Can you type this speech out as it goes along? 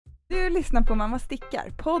Du lyssnar på Mamma stickar,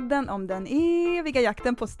 podden om den eviga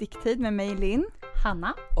jakten på sticktid med mig Linn,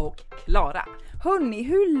 Hanna och Klara. Hörrni,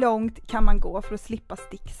 hur långt kan man gå för att slippa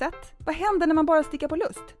stickset? Vad händer när man bara stickar på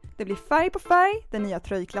lust? Det blir färg på färg, den nya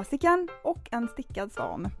tröjklassikern och en stickad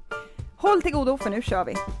svan. Håll till godo för nu kör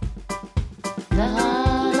vi!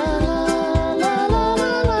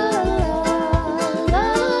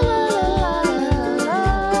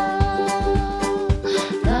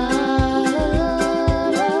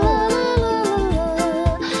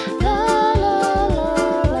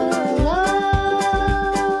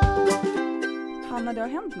 Det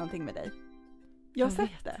har hänt någonting med dig. Jag har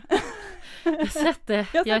sett det. Jag har sett det.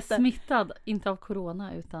 Jag är det. Smittad, inte av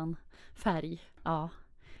corona utan färg. Ja.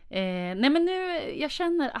 Nej men nu, jag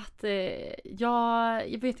känner att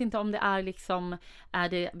jag vet inte om det är liksom, är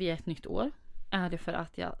det vid ett nytt år? Är det för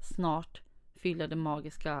att jag snart fyller det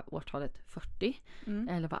magiska årtalet 40?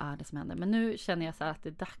 Eller vad är det som händer? Men nu känner jag så här att det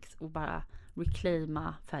är dags att bara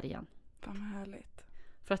reclaima färgen. Vad härligt.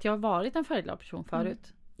 För att jag har varit en färgglad person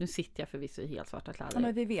förut. Nu sitter jag förvisso i helt svarta kläder. Ja,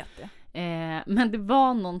 men vi vet det. Men det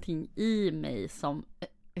var någonting i mig som...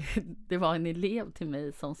 det var en elev till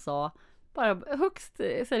mig som sa, bara högst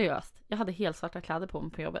seriöst. Jag hade helt svarta kläder på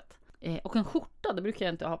mig på jobbet. Och en skjorta, det brukar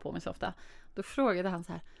jag inte ha på mig så ofta. Då frågade han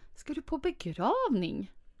så här, ska du på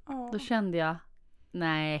begravning? Då kände jag,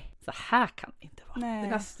 nej, så här kan det inte vara. Nej.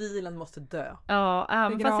 Den här stilen måste dö. Ja,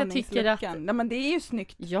 även fast jag tycker att... Ja, men det är ju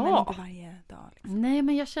snyggt, ja. men inte varje dag. Liksom. Nej,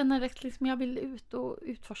 men jag känner att liksom, jag vill ut och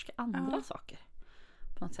utforska andra saker.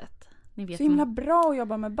 På något sätt. Ni vet så himla bra att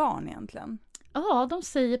jobba med barn egentligen. Ja, de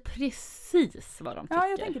säger precis vad de tycker. Ja,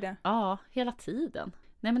 jag tänker det. Ja, hela tiden.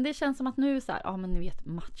 Nej, men det känns som att nu så här, ja men ni vet,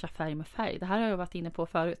 matcha färg med färg. Det här har jag varit inne på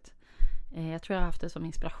förut. Jag tror jag har haft det som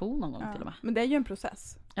inspiration någon gång till och med. Men det är ju en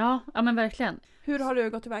process. Ja, men verkligen. Hur har du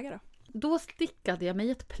gått tillväga då? Då stickade jag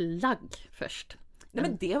mig ett plagg först. Nej,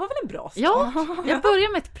 men det var väl en bra sak? Ja, jag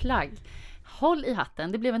började med ett plagg. Håll i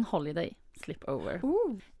hatten, det blev en holiday slipover.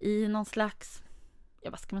 I någon slags,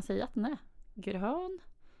 ja vad ska man säga att den är? Grön?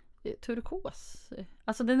 Turkos.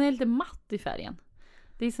 Alltså den är lite matt i färgen.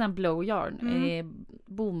 Det är sån här blow yarn.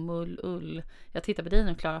 Bomull, ull. Jag tittar på dig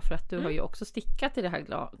nu Klara för att du har ju också stickat i det här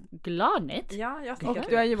garnet. Ja, jag Och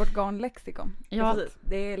du är ju vårt garnlexikon. Ja, precis.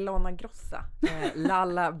 Det är Lana Grossa.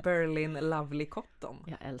 Lala Berlin Lovely Cotton.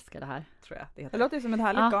 Jag älskar det här. Tror jag det Det heter. låter ju som ett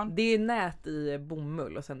härligt garn. Det är nät i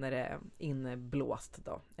bomull och sen är det inblåst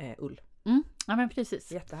då, ull. Ja men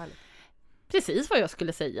precis. Jättehärligt. Precis vad jag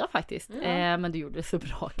skulle säga faktiskt. Men du gjorde det så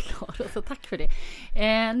bra Klara, så tack för det.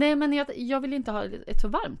 Nej men jag vill inte ha ett så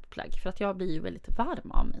varmt plagg för att jag blir ju väldigt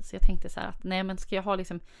varm av mig. Så jag tänkte så här att nej men ska jag ha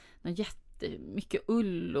liksom jättemycket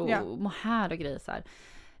ull och mohair och grejer så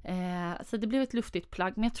här. Så det blev ett luftigt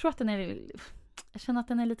plagg, men jag tror att jag känner att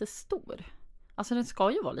den är lite stor. Alltså den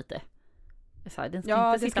ska ju vara lite så här, den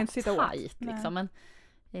ska inte sitta tight liksom, men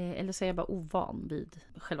eller så är jag bara ovan vid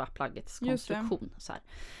själva plaggets konstruktion. Så här.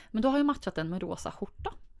 Men då har jag matchat den med rosa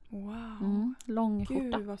skjorta. Wow. Lång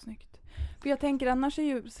skjorta. Gud vad snyggt. För jag tänker annars är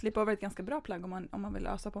ju slipover ett ganska bra plagg om man vill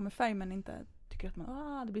ösa på med färg men inte tycker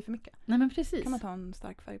att det blir för mycket. Nej men precis. Kan man ta en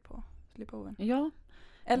stark färg på slipovern. Ja.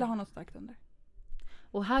 Eller ha något starkt under.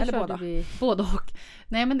 Och här eller körde vi både och.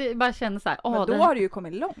 Nej men det bara kändes så här. Men då har du ju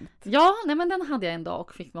kommit långt. Ja, nej men den hade jag en dag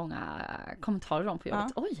och fick många kommentarer om på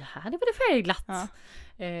jobbet. Oj, här var det färgglatt. Ja.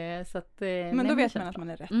 Så att, men då vet man att man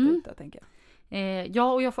är rätt ute, tänker jag.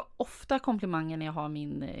 Ja, och jag får ofta komplimanger när jag har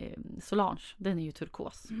min Solange. Den är ju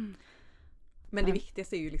turkos. Men det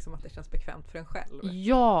viktigaste är ju liksom att det känns bekvämt för en själv.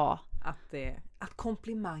 Ja. Att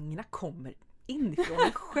komplimangerna kommer inifrån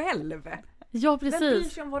en själv. Ja, precis. Vem bryr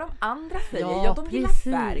sig om vad de andra säger? Ja, de gillar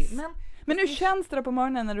färg. Men hur känns det då på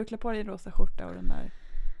morgonen när du klär på dig rosa skjorta och den där?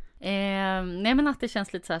 Nej men att det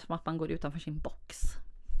känns lite så här som att man går utanför sin box.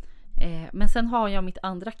 Men sen har jag mitt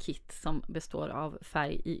andra kit som består av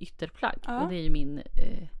färg i ytterplagg. Och det är ju min,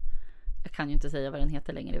 jag kan ju inte säga vad den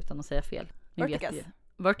heter längre utan att säga fel.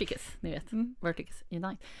 Verticus, ni vet. Verticus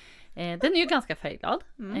Unite. Den är ju ganska färgglad.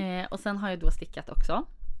 Och sen har jag då stickat också.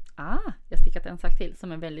 Jag har stickat en sak till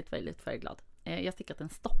som är väldigt, väldigt färgglad. Jag har stickat en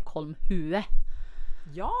Stockholm hue.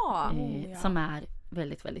 Ja! Som är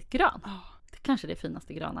väldigt, väldigt grön. Det kanske är det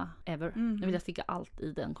finaste gröna ever. Nu vill jag sticka allt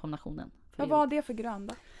i den kombinationen. Vad var det för grön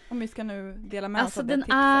då? Om vi ska nu dela med oss av det den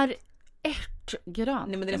tipset. är ärtgrön.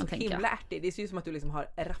 Nej men den är så himla ärtig. Det ser ut som att du liksom har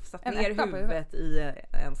rafsat En ner huvudet i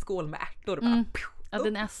en skål med ärtor. Bara. Ja,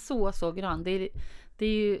 den är så grön. Det är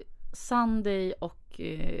ju Sunday och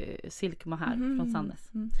Silk Mohair från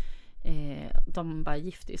Sannes. De bara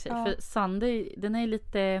gifter sig. För Sunday, den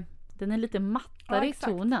är lite mattare i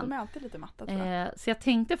tonen. De är alltid lite matta tror jag. Så jag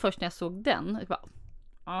tänkte först när jag såg den,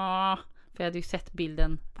 För jag hade ju sett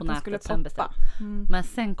bilden på Att den skulle nätet sen poppa. beställt. Mm. Men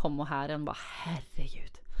sen kom mohair och bara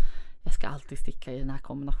herregud. Jag ska alltid sticka i den här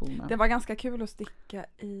kombinationen. Det var ganska kul att sticka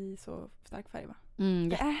i så stark färg, va? Det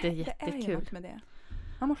är Det är ju jättekul. något med det.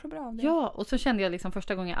 Man mår så bra av det. Ja, och så kände jag liksom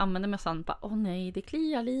första gången jag använde mössan bara, åh nej, det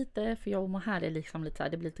kliar lite. För jag och mohair är liksom lite så här,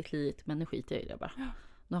 det blir lite kliigt, men nu skiter jag i det bara. Ja.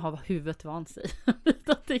 Nu har huvudet vant sig vid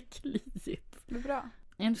att det är kliigt. Det är bra.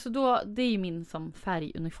 Så då, det är ju min som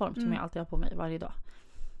färguniform som jag alltid har på mig varje dag.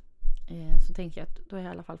 Så tänker jag att då har jag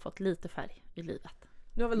i alla fall fått lite färg i livet.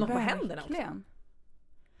 Du har väl något på händerna också? Verkligen.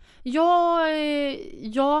 Ja,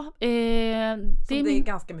 Det är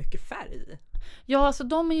ganska mycket färg. Ja, alltså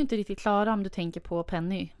de är ju inte riktigt klara om du tänker på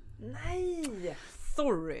Penny. Nej,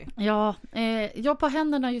 sorry. Ja, jag på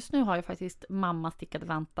händerna just nu har jag faktiskt mamma stickade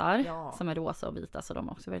vantar som är rosa och vita, så de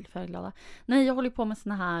är också väldigt färgglada. Nej, jag håller på med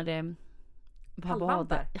såna här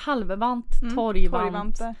halvvantar. Halvvant, torgvant,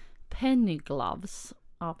 Torgvantar. penny gloves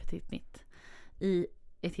av Petit Knit i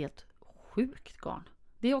ett helt sjukt garn.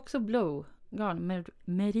 Det är också blow garn,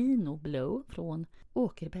 merino blow från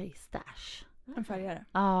Åkerberg Stash. En färgare.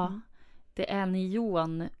 Ja, det är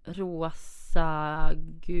neon, rosa,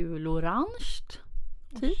 gul, orange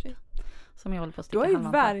typ. Shit. Som jag håller på att Du sticka har ju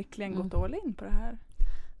halvvantar. verkligen gått all in på det här.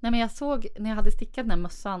 Nej, men jag såg när jag hade stickat den här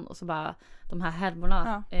mössan och så bara de här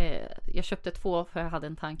härvorna. Jag köpte 2 för jag hade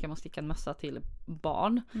en tanke om att sticka en mössa till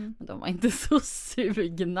barn. Men de var inte så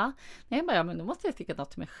sugna. Nej, jag bara, ja, men då måste jag sticka något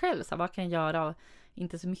till mig själv. Så vad kan jag göra av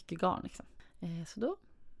inte så mycket garn liksom. Så då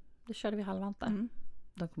körde vi halvvantar.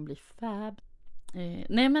 De kommer bli fab.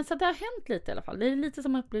 Nej, men så det har hänt lite i alla fall. Det är lite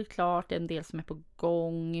som att bli klart. Det är en del som är på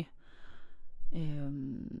gång.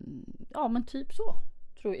 Ja, men typ så.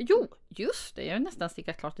 Tror jag. Jo, just det. Jag har nästan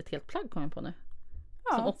stickat klart ett helt plagg, kommer jag på nu.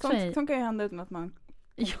 Ja, som kan ju hända utan att man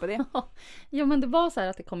tänker på det. Ja, men det var så här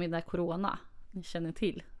att det kom in där corona. Ni känner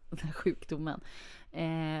till den här sjukdomen.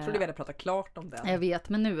 Jag trodde vi hade pratat klart om den. Jag vet,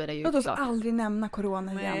 men nu är det ju Låt oss klart. aldrig nämna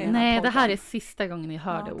corona igen. i den Nej, podden. det här är sista gången ni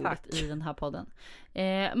hör det ordet tack. i den här podden.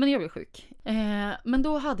 Men jag blev sjuk. Men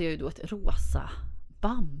då hade jag ju då ett rosa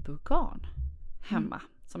bambugarn hemma.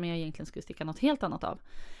 Som jag egentligen skulle sticka något helt annat av.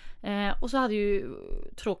 Och så hade jag ju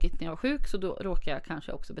tråkigt när jag var sjuk, så då råkade jag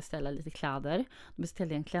kanske också beställa lite kläder. Då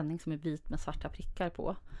beställde jag en klänning som är vit med svarta prickar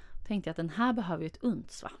på. Tänkte jag att den här behöver ju ett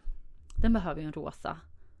unts, va? Den behöver ju en rosa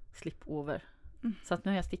slip-over. Så att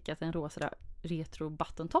nu har jag stickat en rosa retro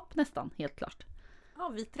button-top nästan, helt klart. Ja,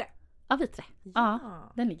 viträ. Ja, viträ. Ja,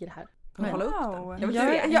 den ligger här. Kan du hålla upp den? Wow. Jag vill Ja,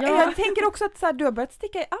 se. Jag tänker också att så här, du har börjat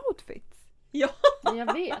sticka i outfits. Ja.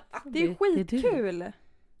 Jag vet. Det är ju skitkul.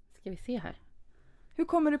 Ska vi se här. Hur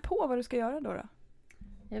kommer du på vad du ska göra då?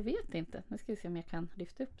 Jag vet inte. Nu ska vi se om jag kan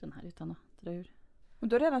lyfta upp den här utan att dra ur. Och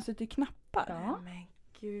du har redan sytt i knappar. Ja. Men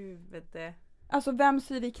gud. Alltså vem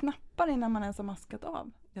syr i knappar innan man ens har maskat av?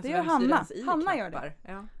 Alltså, Det gör vem syr Hanna. ens i Hanna gör knappar?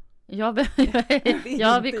 det. Ja.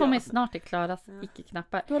 Ja, vi inte kommer jag. snart till Klaras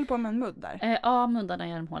icke-knappar. Du håller på med en mudd där. Ja, mundarna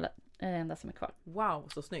i armhålet är det enda som är kvar. Wow,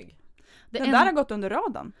 så snygg. Den där har gått under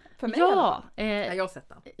radarn. För mig i alla fall. Ja, Jag har sett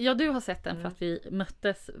den. ja, du har sett den för att vi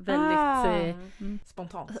möttes väldigt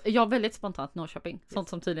Spontant. ja, väldigt spontant i Norrköping. Sånt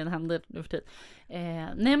som tydligen händer nu för tid.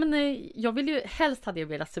 Nej, men jag vill ju, helst hade jag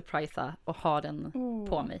velat surprisa och ha den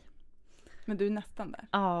på mig. Men du är nästan där.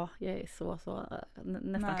 Ja, jag är så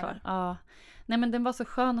nästan Nej. klar. Ja. Nej, men den var så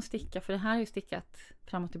skön att sticka, för den här är ju stickat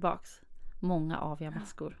fram och tillbaks. Många aviga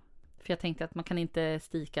maskor. För jag tänkte att man kan inte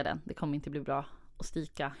stika den. Det kommer inte bli bra att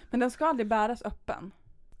stika. Men den ska aldrig bäras öppen.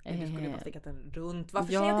 Du skulle ju bara stickat den runt.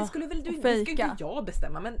 Varför Ja. säger jag? Det skulle väl du, Och det skulle fejka. inte jag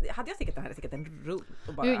bestämma. Men hade jag stickat den hade jag stickat den runt.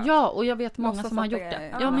 Och bara... Ja, och jag vet många Låtsas som har att gjort det det.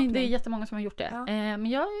 är Ja, men det är öppning. jättemånga som har gjort det. Ja. Men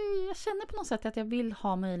jag känner på något sätt att jag vill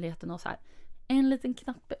ha möjligheten att så här, en liten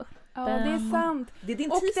knapp upp. Ja, det är sant. Det är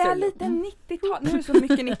din Och det teaser. är lite 90-tal. Nu är det så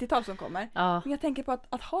mycket 90-tal som kommer. Ja. Men jag tänker på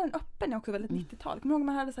att ha den öppen är också väldigt 90-tal. Kommer du ihåg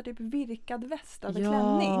man hade så här typ virkad väst över Ja.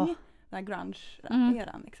 klänning? Den här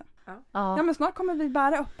grunge-eran liksom. Ja. Ja, men snart kommer vi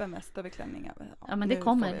bära öppen väst över klänning. Ja, men det nu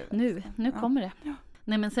kommer. får vi väst. Nu Ja. kommer det. Ja.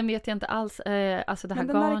 Nej, men sen vet jag inte alls. Alltså det här Men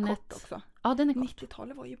den där är garnet. kort också. Ja, den är kort.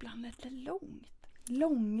 90-talet var ju ibland lite långt.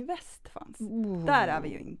 Långväst fanns. Oh. Där är vi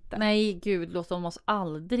ju inte. Nej, gud, låt oss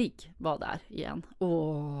aldrig vara där igen.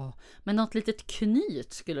 Men något litet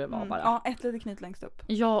knyt skulle det vara bara. Ja, ett litet knyt längst upp.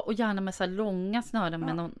 Ja, och gärna med så här långa snören med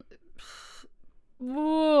Ja. någon...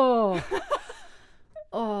 Wow.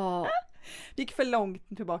 Gick för långt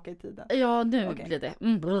tillbaka i tiden. Ja, nu Okej. blir det.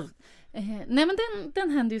 Nej, men den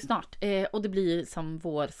händer ju snart. Och det blir som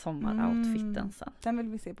vår sommaroutfiten sen. Den vill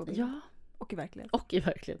vi se på bild. Ja, Och i verkligheten. och i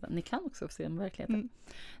verkligheten. Ni kan också se den i verkligheten. Mm.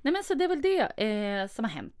 Nej, men så det är väl det som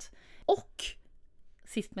har hänt. Och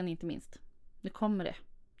sist men inte minst. Nu kommer det.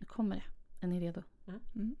 Är ni redo?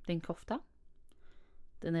 Mm. Det är en kofta.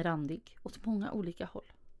 Den är randig åt många olika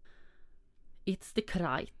håll. It's the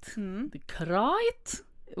Krite. Mm. The Krite.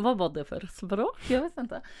 Vad var det för språk? Jag vet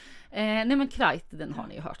inte. Nej men Krite, den har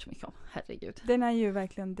ni ju hört så mycket om. Herregud. Den är ju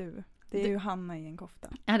verkligen du. Det är ju Hanna i en kofta.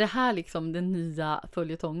 Är det här liksom den nya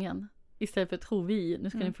följetongen? Istället för tror vi, nu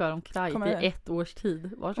ska ni få höra om Krite i 1 års tid.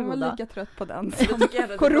 Jag var Varsågoda. lika trött på den Jag som tycker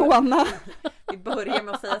ändå att corona. Vi börjar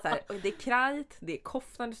med att säga så här: det är Krite, det är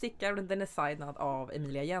koftan du stickar och den är signad av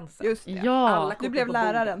Emilia Jensen. Just det. Ja. Alla Du blev på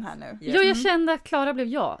läraren bordet. här nu. Yes. Jo, jag kände att Klara blev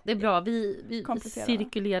jag. Det är bra. Vi Kompletterar.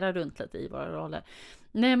 cirkulerar runt lite i våra roller.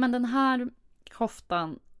 Nej, men den här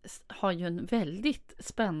koftan har ju en väldigt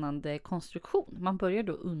spännande konstruktion. Man börjar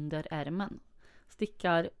då under ärmen.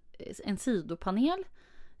 Stickar en sidopanel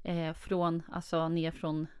alltså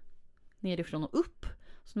nerifrån och upp.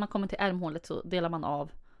 Så när man kommer till ärmhålet så delar man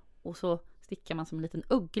av och så stickar man som en liten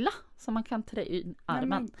uggla som man kan trä i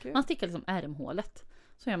armen. Man stickar liksom ärmhålet.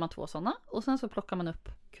 Så gör man 2 sådana och sen så plockar man upp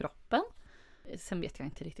kroppen. Sen vet jag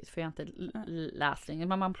inte riktigt för jag har inte läst längre.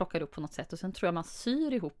 Men man plockar upp på något sätt och sen tror jag man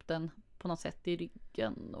syr ihop den på något sätt i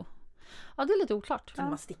ryggen. Och... Ja, det är lite oklart. Så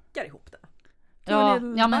man stickar ihop den. Ja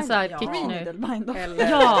men så här Ja. Kitchener.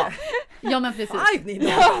 Eller Ja men precis. 5 needle.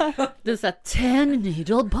 Det är så här 10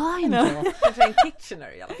 needle binder. Kanske en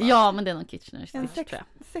Kitchener i alla fall. Ja men det är någon Kitchener En stitch tror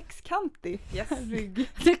jag. sexkantig Yes. rygg.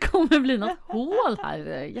 Det kommer bli något hål här.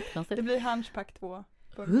 Det Jättekonstigt. blir Hunchback 2.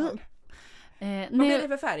 Vad blir det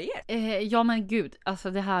för färger? Ja men gud,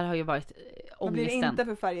 alltså det här har ju varit Vad blir det ångesten. inte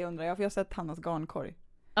för färg undrar jag, för jag har sett Hannas garnkorg.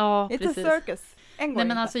 Ja It's precis. a circus. En gång Nej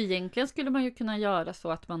men inte. alltså egentligen skulle man ju kunna göra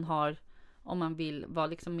så att man har, om man vill vara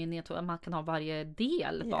liksom mer nedtåg, man kan ha varje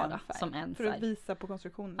del I bara en färg. som en För att färg. visa på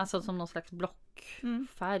konstruktionen. Alltså som någon slags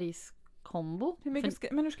blockfärgskombo. Hur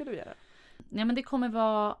mycket men hur ska du göra? Nej men det kommer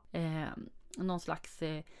vara någon slags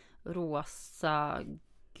rosa,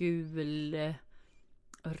 gul,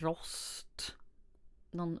 rost,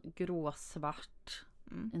 någon gråsvart,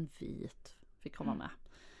 en vit fick komma med.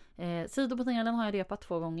 Sidopanelen har jag repat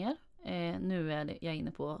 2 gånger. Nu är jag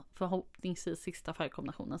inne på förhoppningsvis sista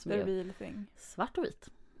färgkombinationen som är real thing. svart och vit.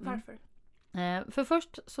 Varför? För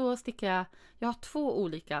först så stickar jag har 2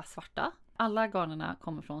 olika svarta. Alla garnerna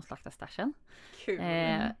kommer från Slaktarstashen. Kul.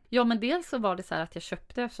 Ja men dels så var det så här att jag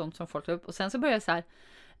köpte sånt som folk la upp och sen så började jag så här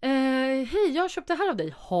hej jag köpte det här av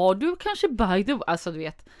dig. Har du kanske by the way? Alltså du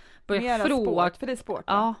vet börja Mera fråga. sport, för det är sport.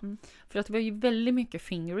 Ja, för att det var ju väldigt mycket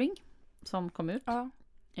fingering som kom ut. Ja.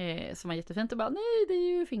 Som var jättefint och bara nej det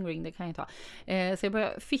är ju fingering, det kan jag ta. Så jag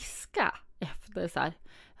började fiska efter så här.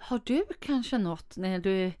 Har du kanske något när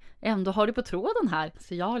du ändå har det på tråden här?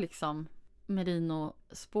 Så jag har liksom merino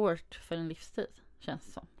sport för en livstid känns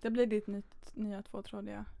det som. Det blir ditt nya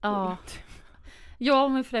 2-trådiga. Ja. Ja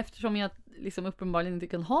men för eftersom jag liksom uppenbarligen inte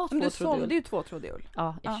kan ha 2 Men du trådiga sålde ju 2-trådig ull.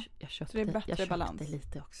 Ja, Ja. jag köpte, Så det är bättre jag köpte balans.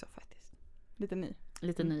 lite också faktiskt. Lite ny.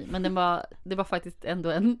 Lite ny. Men det var faktiskt ändå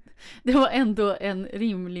en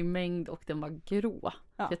rimlig mängd och den var grå.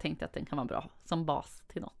 Ja. Så jag tänkte att den kan vara bra som bas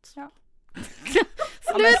till något. Ja.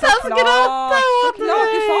 Sluta skratta åt Såklart,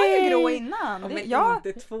 du sa ju mig! grå innan. Ja, Det- men ja.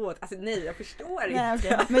 inte 2. Alltså nej, jag förstår Nej, inte.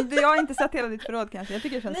 okej. Men jag har inte sett hela ditt förråd kanske. Jag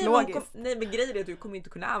tycker det känns Nej, logiskt. nej men grejen är att du kommer inte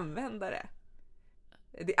kunna använda det.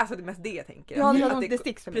 Alltså det är mest det jag tänker. Ja, det Att var det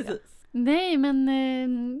sticks för mycket. Precis. Nej men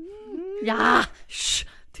ja,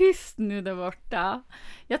 tyst nu där borta.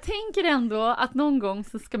 Jag tänker ändå att någon gång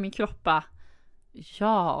så ska min kroppa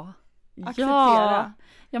Acceptera.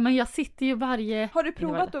 Ja men jag sitter ju varje. Har du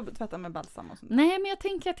provat att tvätta med balsam och sånt? Nej men jag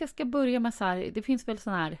tänker att jag ska börja med så här. Det finns väl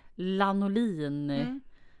sån här lanolin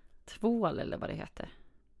tvål eller vad det heter.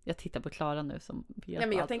 Jag tittar på Klara nu som vet. Nej,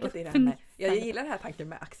 men jag allt. tänker att det är det här med, jag gillar den här tanken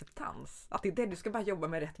med acceptans. Att det är det, du ska bara jobba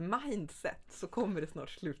med rätt mindset så kommer det snart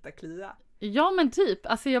sluta klia. Ja men typ,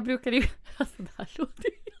 alltså jag brukar ju, alltså det här låter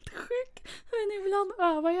ju helt sjukt. Men ibland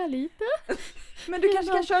övar jag lite. Men du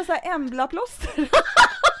kanske kan köra så här emblaplåster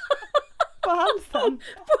på halsen.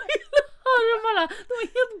 På hela armarna, de är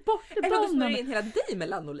helt Eller om du smörjer bortdana. in hela dig med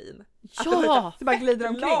lanolin. Ja! Så bara glider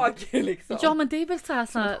omkring. Lager liksom. Ja men det är väl så här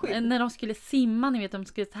ett skydd. när de skulle simma, ni vet de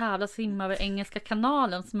skulle tävla simma över Engelska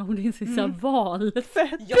kanalen som gjorde in sig så här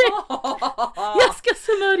valfett. Ja! Jag ska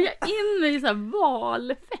smörja in mig i så här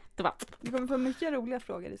valfett. Och bara, Du kommer få mycket roliga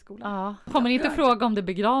frågor i skolan. ja. Kommer inte fråga om det är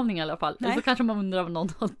begravning i alla fall. Nej. Eller så kanske man undrar om någon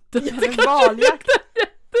har dött. Ja, Det det är kanske valjakt.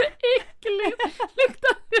 jätteäckligt.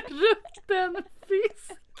 Luktar rutten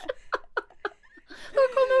fisk. De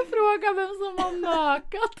kommer fråga vem som har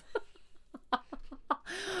mökat.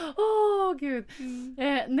 Åh gud.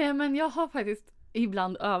 Nej men jag har faktiskt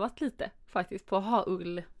ibland övat lite faktiskt på att ha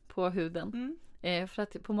ull på huden. För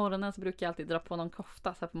att på morgonen så brukar jag alltid dra på någon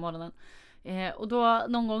kofta så här på morgonen. Och då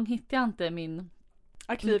någon gång hittade jag inte min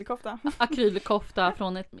akrylkofta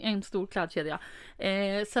från en stor klädkedja.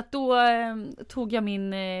 Så att då tog jag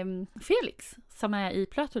min Felix som är i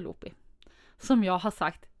Plötulopi. Som jag har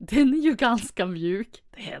sagt, den är ju ganska mjuk.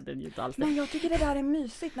 Det är den ju inte alls. Men jag tycker det där är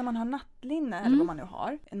mysigt när man har nattlinne eller vad man nu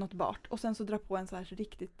har, något bart. Och sen så dra på en så här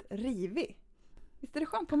riktigt rivig. Visst är det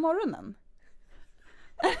skönt på morgonen?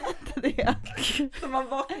 det. Så man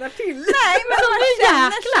vaknar till. Nej, men man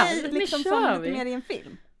känner sig nu liksom kör som vi. lite mer i en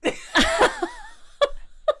film.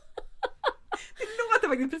 Det låter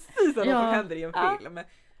faktiskt precis som Ja. något som händer i en Ja. film.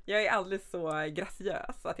 Jag är alldeles så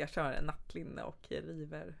graciös att jag kör en nattlinne och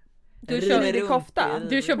river. Du river kör i runt kofta? i-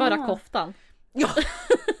 Du kör bara Ah. koftan. Ja,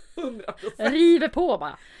 100%. River på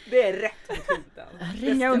bara. Det är rätt mot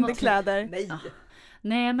huden. Inga underkläder. Nej. Ja.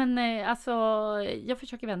 Nej men alltså jag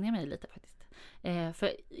försöker vänja mig lite faktiskt.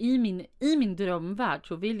 För i min drömvärld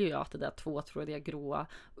så vill ju jag att det där tvåtrådiga gråa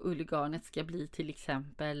ullgarnet ska bli till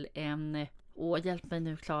exempel en... hjälp mig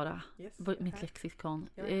nu Klara. Yes. Mitt lexikon.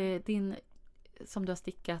 Jag är Din som du har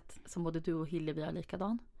stickat som både du och Hillevi har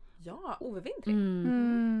likadan. Ja, Ove Wintring.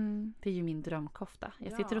 Mm. Det är ju min drömkofta.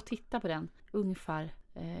 Jag Ja. sitter och tittar på den ungefär.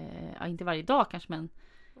 Inte varje dag kanske men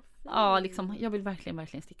liksom, jag vill verkligen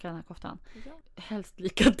sticka den här koftan. Ja. Helst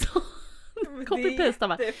likadan. Copy-paste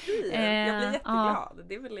va? Jättefint. Jag blir jätteglad. Ja.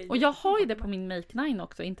 Det är väl Och jag har ju det på min Make 9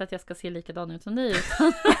 också. Inte att jag ska se likadan ut som dig.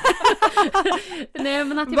 Utan nej,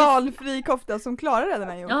 men att jag vill... Valfri kofta som Klara redan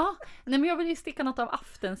har gjort. Ja, nej, men jag vill ju sticka något av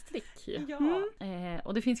aftenstrick. Ju. Ja.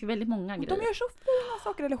 Och det finns ju väldigt många De grejer. gör så fina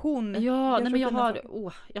saker, eller hon. Ja, gör nej, så men jag fina har,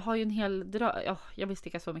 saker. jag har ju en hel jag vill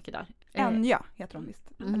sticka så mycket där. Enya heter hon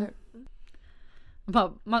visst. Mm. Eller hur?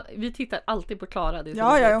 Vi tittar alltid på Klara. Det är så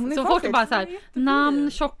Ja, roligt. hon är så folk är perfekt. bara så Hon är här, jättefin.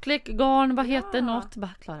 namn, tjocklek, garn, vad heter Ja. något?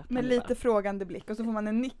 Bara Klara. kan Med du lite bara. frågande blick och så får man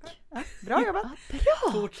en nick. Ja, bra jobbat.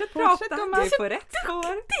 Fortsätt Fortsätt, prata, gumman. du är på rätt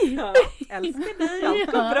spår. Ja, älskar dig,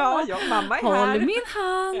 allt går Ja. bra. Ja, mamma är här. Håll min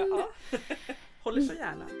hand. Ja. Håller så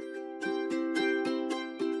gärna.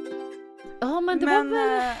 Ja, men det var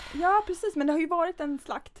väl... ja, precis. Men det har ju varit en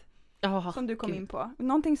slakt Ja, som du kom gud. in på.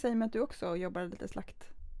 Någonting säger mig att du också jobbar lite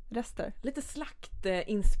slaktrester, Lite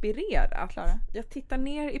slaktinspirerat. Klara. Jag tittar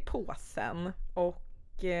ner i påsen och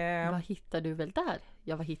Vad hittar du väl där?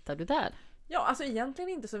 Ja, vad hittar du där? ja, alltså egentligen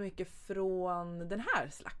inte så mycket från den här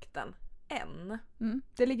slakten än. Mm.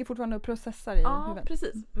 Det ligger fortfarande och processar i Ja, huvudet.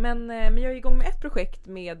 precis. Men jag är igång med ett projekt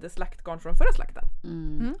med slaktgarn från förra slakten.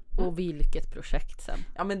 Mm. Och vilket projekt sen?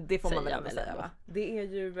 Ja, men det får man Säger väl ändå väl säga ändå. va? Det är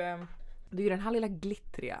ju den här lilla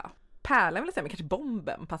glittriga pärlan vill jag säga, men kanske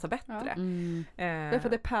bomben passar bättre. Ja. Mm. Det är för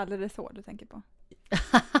det är pärlresår du tänker på.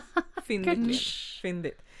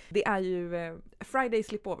 Fyndigt. Det är ju Friday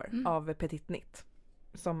Slipover av Petit Knit.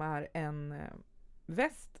 Som är en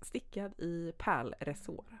väst stickad i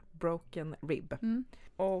pärlresår. Broken rib. Mm.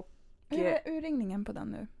 Och Hur är urringningen på den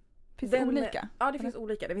nu? Finns den- det olika? ja, det finns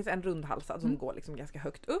olika. Det finns en rundhalsad som Mm. går liksom ganska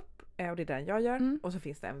högt upp. Och det är den jag gör. Mm. Och så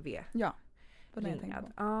finns det en V. Ja, vad jag tänkte Ringad.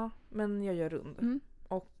 på. Ja, men jag gör rund. Mm.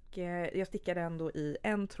 Och jag stickade ändå i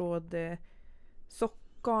en tråd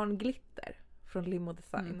sockgarnglitter från Limo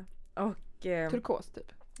Design. Mm. Och Turkos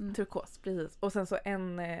typ. Mm. turkos, precis. Och sen så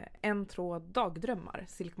en tråd dagdrömmar,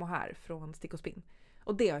 silk mohair från Stick och Spinn.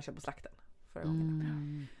 Och det har jag köpt på slakten förra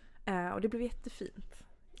gången. Och det blev jättefint.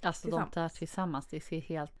 Alltså de där tillsammans, det ser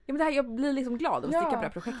helt... Ja, men det här, jag blir liksom glad av att Ja. sticka på det här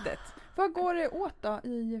projektet. Vad går det åt då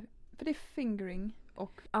i, för det är fingering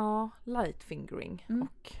och Ja, light fingering Mm.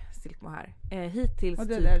 och silk mohair. Hittills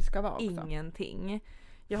det är typ där det ska vara också. ingenting.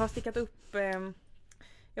 Jag har stickat upp...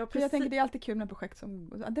 jag har För jag tänker det är alltid kul med projekt som,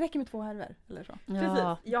 det räcker med 2 härvor eller så. Ja.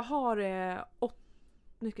 Precis. Jag har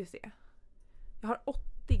nu ska vi se. Jag har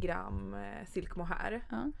 80 gram silk mohair.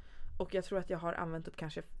 Ja. Och jag tror att jag har använt upp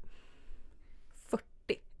kanske 40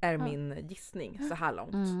 är min gissning så här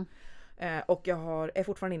långt. Mm. Och jag är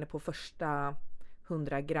fortfarande inne på första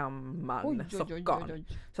 100 gramman sockgarn.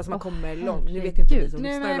 Så att man kommer långt. Nu vet ju inte ni som Nu,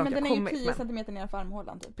 lyssnar hur men långt den jag är ju kommer. 10 Men, centimeter nedanför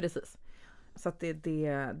armhålan typ. precis. Så att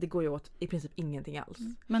det går ju åt i princip ingenting alls.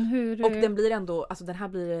 Men hur... Och den blir ändå, alltså den här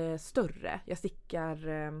blir större. Jag stickar,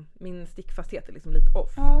 min stickfasthet är liksom lite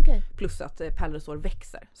off. Ja, okej. Plus att pärlresår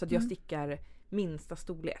växer. Så att jag Mm. stickar minsta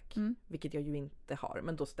storlek. Mm. Vilket jag ju inte har.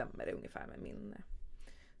 Men då stämmer det ungefär med min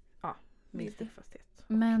stickfasthet.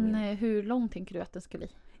 Och Men min- hur lång tänker du att den ska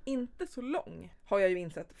bli? inte så lång har jag ju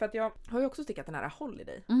insett. För att jag har ju också stickat den här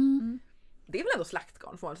Holiday. Mm. Det är väl ändå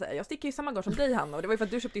slaktgarn får man säga. Jag stickar ju samma garn som dig Hanna. Och det var ju för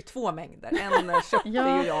att du köpte ju 2 mängder. En köpte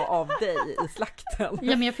Ja. ju jag av dig i slakten.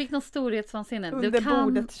 Ja, men jag fick någon storhetsvansinne. Under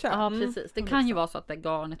bordet köp. Ja, precis. Det Mm, kan ju vara så att det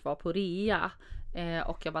garnet var på rea.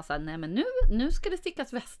 Och jag bara såhär, nej men nu ska det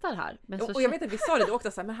stickas västar här. Men så och jag vet att vi sa det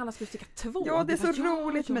också såhär, men Hanna ska sticka 2. Ja, det är så bara,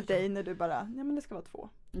 roligt med dig när du bara, nej men det ska vara 2.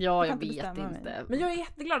 Ja, jag kan inte vet bestämma inte. mig. Men jag är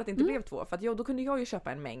jätteglad att det inte blev 2, för att då kunde jag ju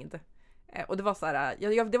köpa en mängd. Och det var så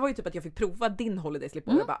här, det var ju typ att jag fick prova din holiday slip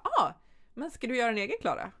och jag bara, men ska du göra en egen,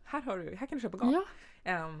 Klara? Här kan du köpa garn. Ja.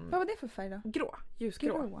 Vad var det för färg då? Grå,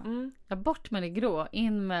 ljusgrå. Grå. Ja, bort med det grå,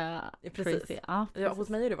 in med Precis. crazy. Ja, Ja, hos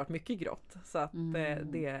mig har det varit mycket grått, så att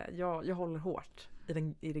jag håller hårt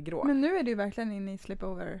i det grå. Men nu är du verkligen inne i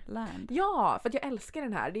slipover-land. Ja, för att jag älskar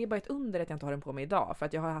den här. Det är bara ett under att jag inte har den på mig idag, för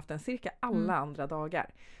att jag har haft den cirka alla andra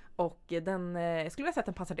dagar. Och den, jag skulle vilja säga att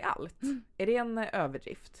den passar till allt. Är det en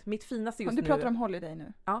överdrift? Mitt finaste just nu... Du pratar om holiday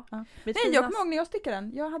nu. Ja. Nej, Finaste... jag kommer ihåg när jag stickade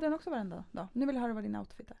den. Jag hade den också varenda dag. Nu vill jag höra vad din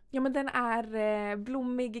outfit är. Ja, men den är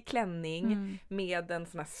blommig klänning med en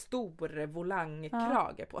sån här stor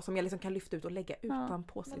volangkrage på, som jag liksom kan lyfta ut och lägga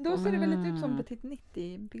utanpå sig. Då ser det väl lite ut som Petit Nitt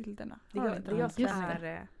i bilderna. Det är jag som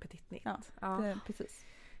är Petit Nitt. Ja, det, precis.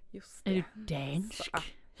 Just det. Är du dansk?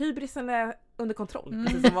 Hybrisen är under kontroll,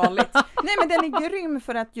 precis som vanligt. Nej, men den är grym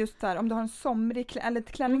för att just här, om du har en somrig eller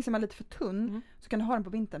ett klänning som är lite för tunn så kan du ha den på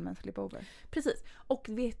vintern med en slipover. Precis. Och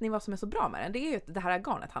vet ni vad som är så bra med den? Det är ju det här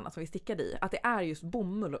garnet, Hanna, som vi stickade i. Att det är just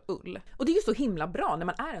bomull och ull. Och det är ju så himla bra när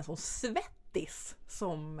man är en sån svettis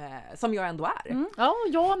som jag ändå är. Ja,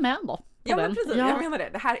 jag med då. Ja, men precis. Ja. Jag menar det.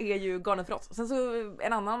 Det här är ju garnet för oss. Sen så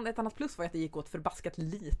ett annat plus var att det gick åt förbaskat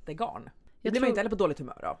lite garn. Det blev man inte heller på dåligt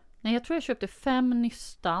humör av. Nej, jag tror jag köpte 5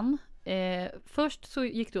 nystan. Först så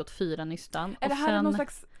gick det åt 4 nystan. Är det och här sen... någon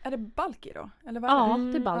slags, är det bulky då? Eller vad Ja, är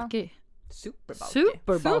det? det är bulky. Super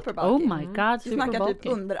Super bulky. Oh my god, Vi super snackar typ bulky.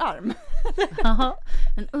 underarm. Jaha,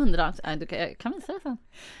 en underarm. Jag kan visa det sen.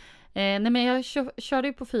 Nej, men jag körde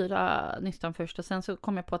ju på 4 nystan först och sen så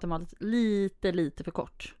kom jag på att den var lite för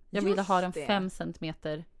kort. Jag ville ha den 5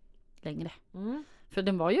 centimeter längre. För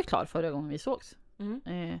den var ju klar förra gången vi sågs.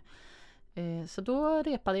 Så då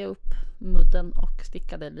repade jag upp mudden och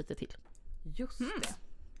stickade lite till. Just det.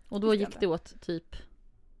 Och då gick det åt typ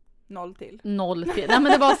 0 till. 0 till. Nej,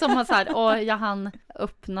 men det var som så här, och jag hann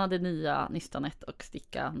öppna det nya nystanet och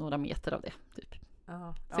sticka några meter av det typ.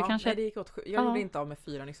 Så kanske nej, det gick åt. Jag gjorde inte av med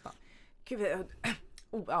 4 nystan. Gud,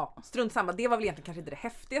 strunt samma. Det var väl egentligen kanske inte det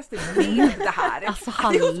häftigaste med det här. Alltså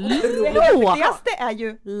hallå! Det häftigaste är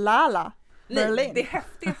ju Lala. Nej, det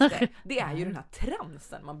häftigaste, det är ju den här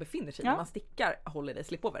transen man befinner sig i när man stickar holiday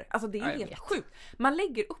slipover. Alltså det är ju helt sjukt. Man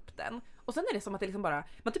lägger upp den och sen är det som att det liksom bara,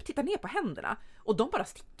 man typ tittar ner på händerna och de bara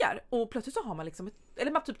stickar och plötsligt så har man liksom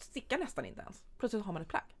eller man typ stickar nästan inte ens. Plötsligt har man ett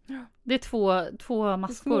plagg. Det är två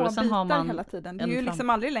maskor och sen har man hela tiden. Det är ju liksom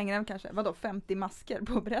aldrig längre än kanske, 50 masker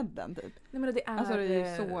på bredden typ. Nej, men det är, alltså, det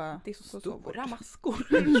är så stora maskor.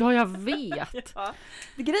 Ja, jag vet.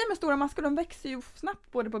 Det grejen med stora maskor, de växer ju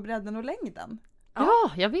snabbt både på bredden och längden.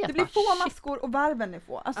 Ja, jag vet. Det blir få maskor och varven är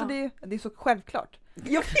få. Alltså det är så självklart.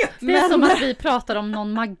 Jag vet. Det är som att vi pratar om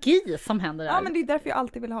någon magi som händer där. Ja, men det är därför jag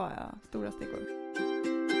alltid vill ha stora stickor.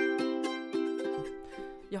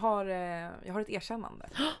 Jag har ett erkännande.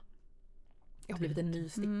 Jag har blivit en ny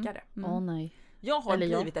stickare. Nej. Jag har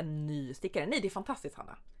blivit en ny stickare. Nej, det är fantastiskt,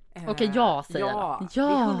 Hanna. Okej, jag säger ja. Det är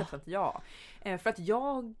 100% ja. För att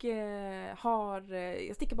jag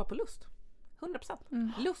stickar bara på lust.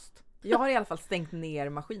 100%. Lust. Jag har i alla fall stängt ner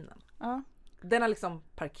maskinen. Ja. Den har liksom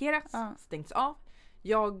parkerats, stängts av.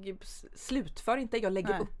 Jag slutför inte, jag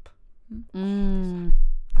lägger upp.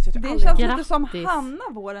 Alltså, det känns lite som Hanna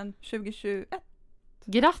våren 2021.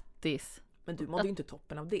 Grattis! Men du mådde ju inte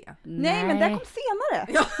toppen av det. Nej, men det kom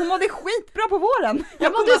senare. Hon mådde skitbra på våren.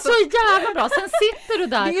 Jag mådde så jävla bra. Sen sitter du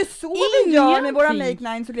där. Det är ju så vi gör med våra make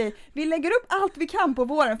nines och grejer. Vi lägger upp allt vi kan på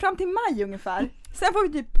våren, fram till maj ungefär. Sen får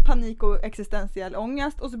vi typ panik och existentiell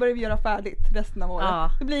ångest och så börjar vi göra färdigt resten av året. Ja.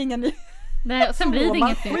 Det blir ingen ny. Nej, och sen blir det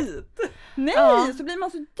inget nytt. Nej, så blir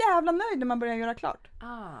man så jävla nöjd när man börjar göra klart.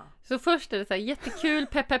 Så först är det så här jättekul,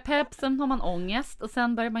 pepp, sen har man ångest och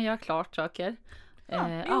sen börjar man göra klart saker. Det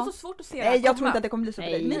är så svårt att se. Nej, jag tror inte att det kommer bli så för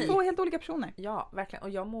dig. Ni är två helt olika personer. Ja, verkligen. Och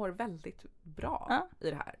jag mår väldigt bra i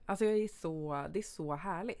det här. Alltså det är så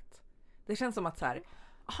härligt. Det känns som att så här,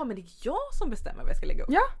 men det är jag som bestämmer vad jag ska lägga upp.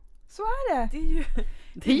 Ja, så är det.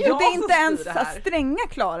 Det är inte ens stränga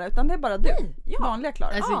Klara, utan det är bara du. Vanliga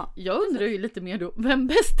Klara. Alltså, jag undrar ju lite mer då, vem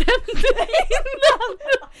bestämde innan?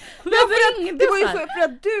 Det var ju så för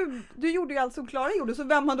att du gjorde ju allt som Klara gjorde, så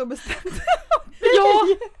vem har då bestämt? Ja.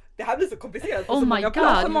 Det här blir så komplicerat på så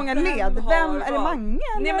många led. Vem är det Mange?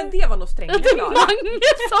 Nej, men det var nog stränga Klara. Det är Mange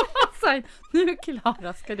som har sagt, nu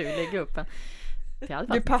Klara ska du lägga upp en.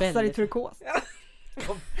 Du passar väldigt... i turkos. Ja.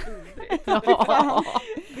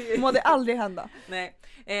 Må det aldrig hända. Nej,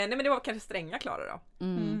 men det var kanske stränga Klara då.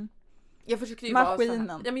 Jag försökte ju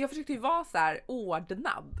maskinen. jag försökte ju vara så här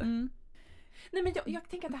ordnad. Mm. Nej, men jag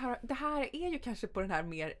tänker att det här är ju kanske på den här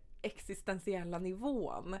mer existentiella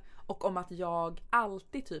nivån. Och om att jag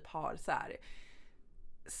alltid typ har så här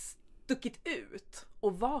stuckit ut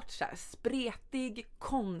och varit så här spretig,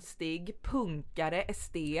 konstig, punkare,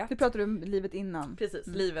 estet. Du pratade om livet innan. Precis,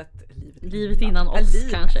 Livet innan oss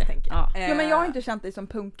livet, kanske. Tänker jag. Ja, men jag har inte känt dig som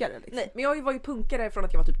punkare liksom. Nej, men jag var ju punkare från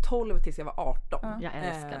att jag var typ 12 tills jag var 18. Ja. Jag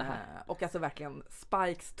älskar det här. Och alltså verkligen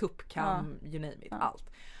spikes, tuppkam, you name it,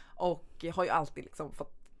 allt. Och jag har ju alltid liksom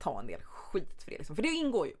fått ta en del skit för det liksom. För det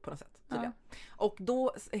ingår ju på något sätt tydligen. Och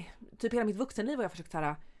då, typ hela mitt vuxenliv har jag försökt så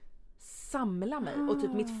här samla mig. Och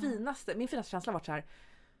typ min finaste känsla var så här: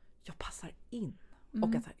 jag passar in.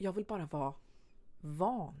 Och att jag vill bara vara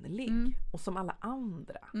vanlig. Och som alla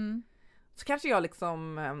andra. Så kanske jag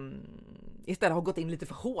liksom istället har gått in lite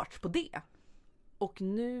för hårt på det. Och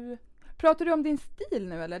nu... Pratar du om din stil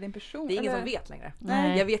nu eller din person? Det är ingen eller? som vet längre.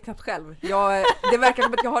 Nej. Jag vet knappt själv. Det verkar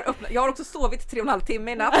som att jag har också sovit 3,5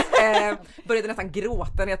 timmar i natt. Började nästan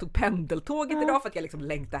gråta när jag tog pendeltåget idag för att jag liksom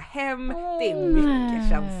längtar hem. Det är mycket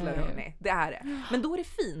känslor, hörni. Det är det. Men då är det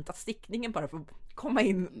fint att stickningen bara får komma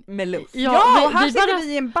in med lust. Ja, och här sitter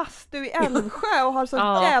vi i en bastu i Älvsjö och har så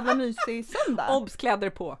jävla mysig söndag. Obskläder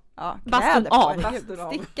på. Ja, bastun av. Bastun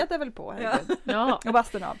av. Stickat är väl på. Herregud. Ja. Och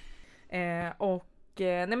bastun av.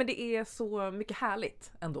 Nej, men det är så mycket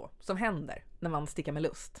härligt ändå som händer när man stickar med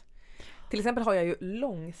lust. Till exempel har jag ju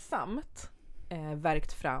långsamt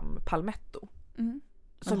verkt fram Palmetto.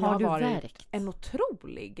 Som har varit en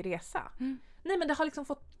otrolig resa. Nej, men det har liksom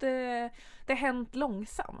fått det har hänt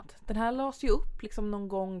långsamt. Den här lades ju upp liksom någon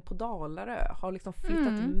gång på Dalarö. Har liksom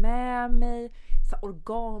flyttat med mig. Så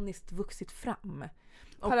organiskt vuxit fram.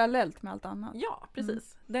 Parallellt med allt annat. Ja,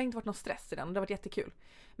 precis. Det har inte varit någon stress i den. Det har varit jättekul.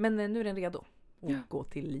 Men nu är den redo att gå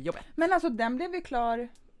till jobbet. Men alltså den blev ju klar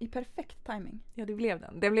i perfekt timing. Ja, det blev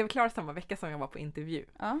den. Den blev klar samma vecka som jag var på intervju.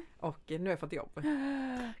 Ja. Och nu har jag fått jobb.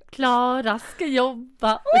 Klara ska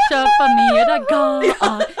jobba och köpa mera garn.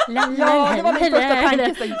 Ja, det var min första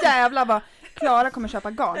tanke. Så jävla bara, Klara kommer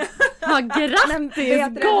köpa garn. Ja, grattis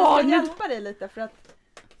Jag ska garn! hjälpa dig lite för att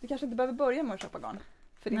du kanske inte behöver börja med att köpa garn.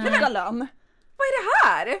 För din första lön. Vad är det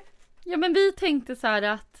här? Ja, men vi tänkte så här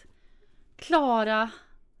att Klara,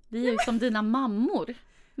 vi är ju som dina mammor.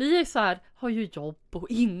 Vi är så här, har ju jobb och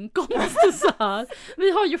inkomst och så här.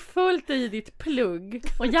 Vi har ju följt dig i ditt plugg.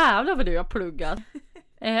 Och jävlar vad du har pluggat.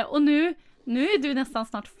 Och nu är du nästan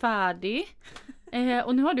snart färdig.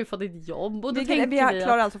 Och nu har du fått ditt jobb. Och då tänkte Vi har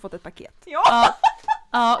Klara alltså fått ett paket. Ja,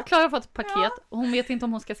 Ja, Klara har fått ett paket. Och hon vet inte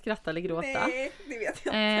om hon ska skratta eller gråta. nej, det vet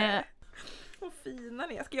jag inte. Vad fina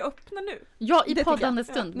ni är. Ska jag öppna nu? Ja, i Det tycker poddande jag.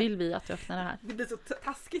 stund vill vi att du öppnar det här. Det blir så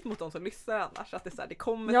taskigt mot de som lyssnar annars. Att det, är så här, det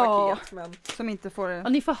kommer Ja. paket, men... Som inte får, Ja,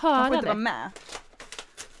 ni får man får höra inte vara det. med.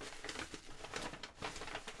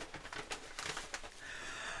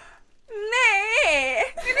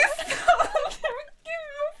 Nej! Det är sant! Men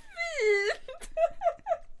gud vad fint!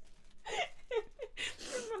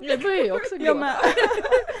 Jag börjar ju också Jag gråta. med.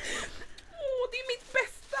 Åh, det är mitt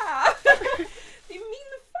bästa! Det är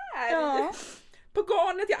min färg! Ja. På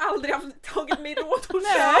garnet jag aldrig har tagit mig råd att Nej.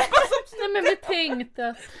 köpa. Nej, men vi tänkte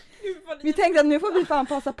att Gud, vad Vi tänkte att nu får vi fan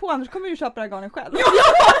passa på, annars kommer vi köpa det här garnen själv.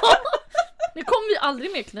 nu kommer vi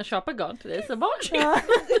aldrig mer kunna köpa garn till dig. Så varsågod.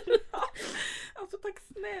 Ja. Alltså tack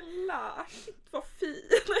snälla. Shit vad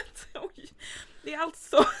fint. Oj. Det är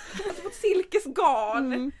alltså fått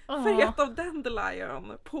silkesgarn. Färgat av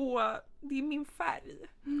Dandelion på, det är min färg.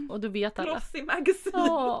 Och du vet alla. Glossy Magazine.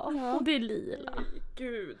 Ja, och det är lila. Oj,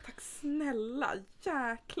 gud, tack snälla.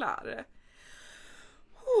 Jäklar.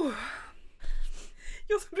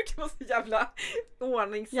 Jag som brukar vara så jävla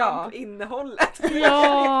ordningsam på innehållet. Ja. Jag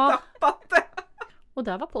har helt tappat det. Och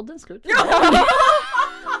där var podden slut.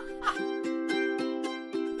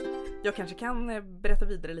 Jag kanske kan berätta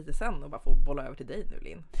vidare lite sen och bara få bolla över till dig nu,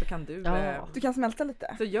 Linn. Så kan du... Ja. Du kan smälta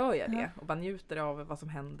lite. Så gör jag det och bara njuter av vad som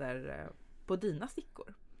händer på dina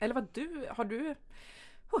stickor. Eller vad har du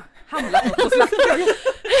handlat något på slakten?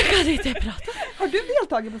 Jag kan inte prata. Har du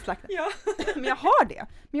deltagit på slakten? Ja. Men jag har det.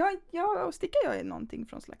 Men jag stickar jag i någonting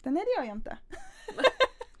från slakten? Nej, det gör jag inte.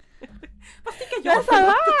 Vad stickar Jag är jag så här,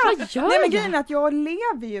 Vad gör nej, men jag? grejen är att jag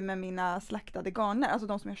lever ju med mina slaktade garner, alltså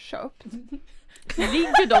de som jag köpt.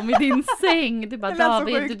 Ligger de i din säng? Du bara, Det lät så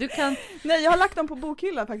David, sjukt. du kan... Nej, jag har lagt dem på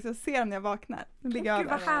bokhyllan faktiskt och ser när jag vaknar. De ligger Gud,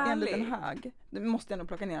 vad över i en härligt. liten hög. Det måste jag nog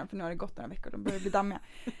plocka ner dem för nu har det gått några veckor, de börjar bli dammiga.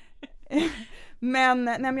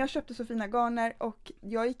 men jag köpte så fina garner och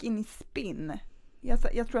jag gick in i spinn.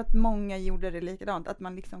 Jag tror att många gjorde det likadant, att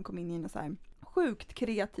man liksom kom in i en så här sjukt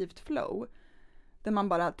kreativt flow. Där man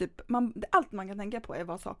bara typ, allt man kan tänka på är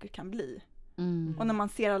vad saker kan bli. Och när man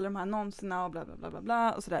ser alla de här annonserna och bla bla bla bla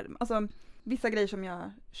bla och sådär. Alltså vissa grejer som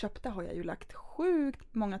jag köpte har jag ju lagt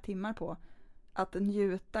sjukt många timmar på att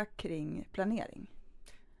njuta kring planering.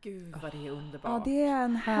 Gud vad det är underbart. Ja, det är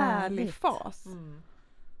en härlig fas.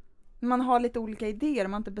 Man har lite olika idéer,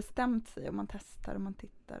 man har inte bestämt sig och man testar och man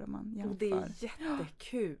tittar och man jämför. Och det är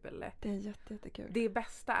jättekul. Det är jättekul. Det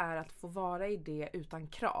bästa är att få vara i det utan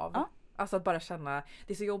krav. Ja. Alltså att bara känna,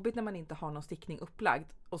 det är så jobbigt när man inte har någon stickning upplagd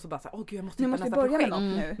och så bara så här, gud jag måste Nu hitta måste nästa börja med projekt. något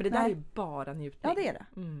nu. Men det där är ju bara njutning. Ja, det är det.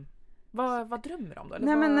 Vad drömmer du om då? Eller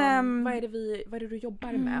Nej, vad är det du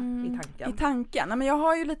jobbar med i tanken? I tanken? Nej, men jag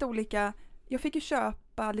har ju lite olika, jag fick ju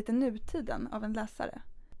köpa lite nutiden av en läsare.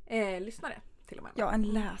 Lyssnare till och med. Ja, en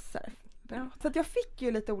läsare. Ja. Så att jag fick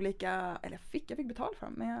ju lite olika, eller jag fick betalt för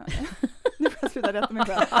dem, men nu får jag sluta rätta mig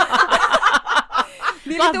själv.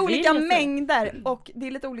 Det är lite olika mängder och det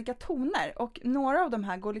är lite olika toner och några av de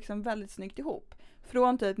här går liksom väldigt snyggt ihop.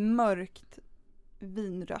 Från typ mörkt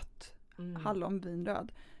vinrött,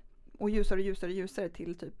 hallonvinröd och ljusare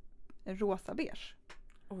till typ rosa beige.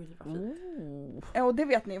 Oj, vad fint. Och det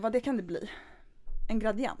vet ni, vad det kan det bli? En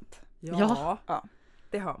gradient. Ja.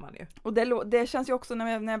 Det hör man ju. Och det känns ju också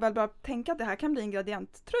när jag väl börjar tänka att det här kan bli en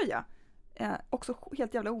gradienttröja. Också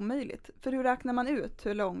helt jävla omöjligt. För hur räknar man ut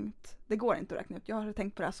hur långt? Det går inte att räkna ut. Jag har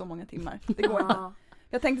tänkt på det här så många timmar. Det går inte.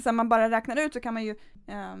 Jag tänkte så här, man bara räknar ut så kan man ju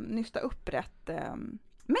nysta upp rätt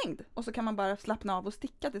mängd. Och så kan man bara slappna av och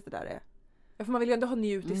sticka tills det där är. Ja, för man vill ju ändå ha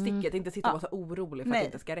njut i sticket. Inte sitta och vara så orolig för att det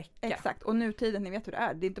inte ska räcka. Exakt. Och nutiden, ni vet hur det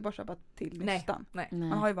är. Det är inte bara att köpa till nystan. Nej.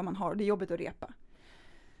 Man har ju vad man har. Det är jobbigt att repa.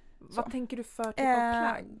 Vad tänker du för typ av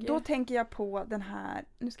plagg? Då tänker jag på den här,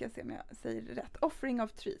 nu ska jag se om jag säger rätt. Offering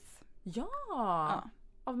of Trees. Ja.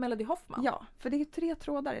 Av Melody Hoffman. Ja, för det är 3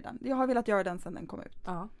 trådar i den. Jag har velat göra den sedan den kom ut.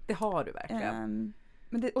 Ja, det har du verkligen.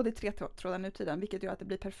 Men det är 3 trådar nu tiden, vilket gör att det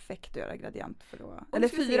blir perfekt att göra gradient för då. Eller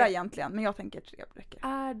 4 egentligen, men jag tänker 3 räcker.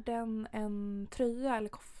 Är den en tröja eller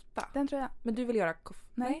kofta? Den tröja. Men du vill göra kofta?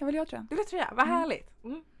 Nej, jag vill göra tröja. Du vill tröja, vad härligt.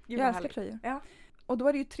 Jag älskar tröjor. Ja. Och då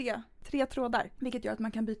är det ju 3 trådar, vilket gör att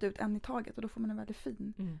man kan byta ut en i taget och då får man en väldigt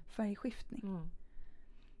fin färgskiftning.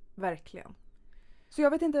 Verkligen. Så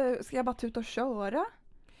jag vet inte, ska jag bara tuta och köra?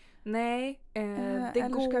 Nej, eller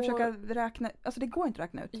ska jag försöka räkna, alltså det går inte att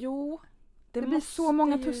räkna ut. Jo, det blir så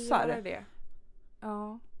många tussar. Det.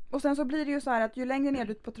 Ja. Och sen så blir det ju så här att ju längre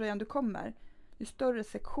ner ut på tröjan du kommer, ju större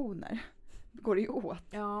sektioner går det ju åt.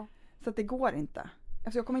 Ja. Så att det går inte.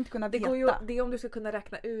 Alltså jag kommer inte kunna veta. Det är om du ska kunna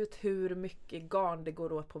räkna ut hur mycket garn det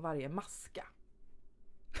går åt på varje maska.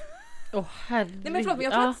 Herregud. Nej men förlåt, men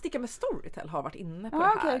jag tror att Sticka med Storytel har varit inne på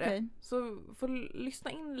det här. Okay. Så får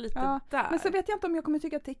lyssna in lite där. Men så vet jag inte om jag kommer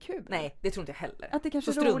tycka att det är kul. Nej, det tror inte jag heller. Att det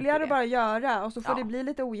kanske är roligare att bara göra och så får det bli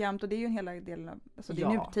lite ojämnt och det är ju en hela del av, alltså det är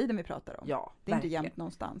nutiden vi pratar om. Ja, det är inte jämnt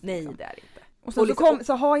någonstans. Nej, liksom. det är inte. Och sen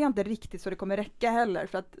så har jag inte riktigt så det kommer räcka heller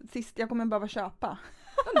för att sist jag kommer behöva köpa.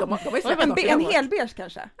 En hel beige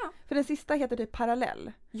kanske. Ja. För den sista heter typ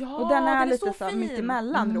Parallell. Ja, och den är lite så mitt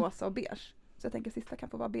emellan rosa och beige. Så jag tänker sista kan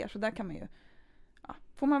få vara beige och där kan man ju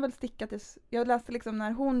får man väl sticka tills... Jag läste liksom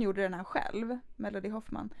när hon gjorde den här själv, Melody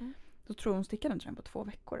Hoffman, då tror hon stickade den på 2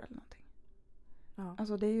 veckor eller någonting. Ja.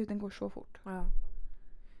 Alltså den går så fort. Ja.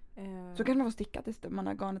 Så kan man få sticka tills man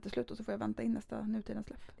har garnet till slut och så får jag vänta in nästa nutidens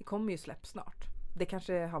släpp. Det kommer ju släpp snart. Det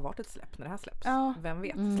kanske har varit ett släpp när det här släpps. Ja. Vem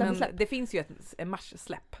vet. Men det finns ju en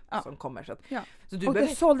mars-släpp som kommer. Så att, så du och det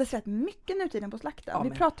såldes rätt mycket nutiden på slakten. Ja, vi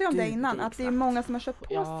pratade ju om det innan. Att det är många som har köpt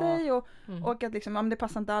på sig och att liksom, det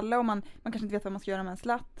passar inte alla och man kanske inte vet vad man ska göra med en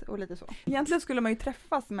slatt och lite så. Egentligen skulle man ju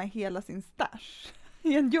träffas med hela sin stash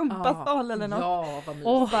i en gympasal eller något. Ja, vad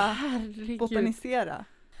mysigt. Herregud. Botanisera.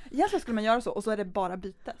 Egentligen skulle man göra så och så är det bara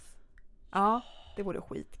bytes. Ja. Det vore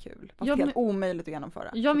skitkul. Fast helt omöjligt att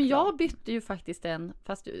genomföra. Ja, men jag bytte ju faktiskt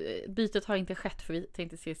fast bytet har inte skett för vi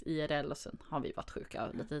tänkte ses IRL och sen har vi varit sjuka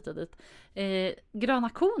lite hit och dit. Gröna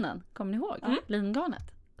konen, kommer ni ihåg?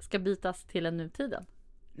 Lingarnet ska bytas till en nutiden.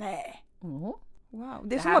 Nej. Oh. Wow.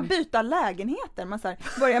 Det är som att byta lägenheter. Man så här,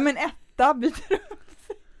 börjar med en etta, byter upp.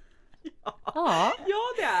 Ja,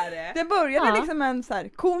 det är det. Det började liksom en så här,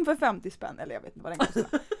 kon för 50 spänn. Eller jag vet inte vad den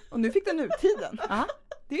kostar. Och nu fick den nutiden.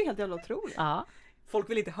 Det är ju helt jävla otroligt. Ja. Folk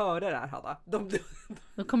vill inte höra det här, Hanna. De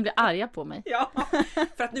kommer bli arga på mig. Ja,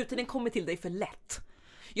 för att nutiden kommer till dig för lätt.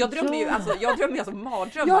 Jag drömmer ju alltså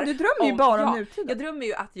mardrömmar. Ja, du drömmer ju bara om nutiden. Jag drömmer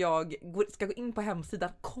ju att jag ska gå in på hemsidan,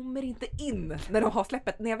 kommer inte in när de har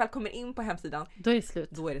släppet. När jag väl kommer in på hemsidan, då är det slut.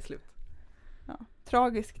 Då är det slut. Ja,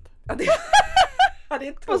 tragiskt. Ja, Ja, det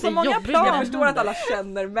är På så tungt. många jobbigt. plan. Jag förstår att alla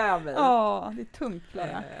känner med mig. Ja, det är tungt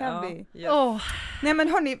Klara. Heavy. Ja. Nej men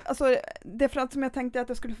hörni, alltså, det för att som jag tänkte att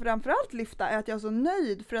jag skulle framförallt lyfta är att jag är så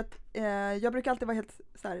nöjd för att jag brukar alltid vara helt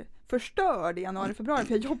så här, förstörd i januari, februari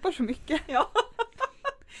för jag jobbar så mycket. Ja.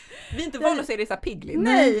 Vi är inte vana att se dig så här pigglig.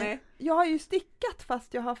 Nej, jag har ju stickat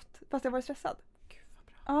fast jag varit stressad. Gud vad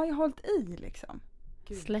bra. Ja, jag har hållit i liksom.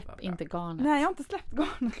 Gud, vad Släpp bra. inte garnet. Nej, jag har inte släppt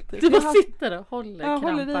garnet. Du Jag bara har- sitter och håller jag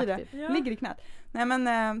håller i det. krampaktigt. Ja. Ligger i knät. Nej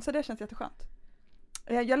men så det känns jätteskönt.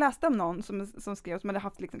 Jag läste om någon som skrev som hade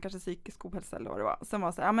haft liksom kanske psykisk ohälsa eller vad det var. Som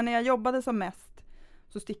var så här, ja men när jag jobbade som mest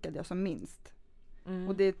så stickade jag som minst. Mm.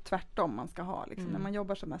 Och det är tvärtom man ska ha liksom. Mm. När man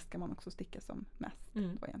jobbar som mest ska man också sticka som mest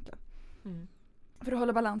Mm. då egentligen. Mm. För att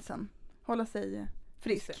hålla balansen. Hålla sig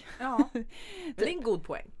frisk. Ja, det är en god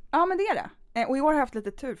poäng. Ja men det är det. Och i år har jag haft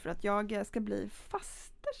lite tur för att jag ska bli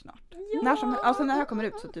faster snart. Ja. När jag kommer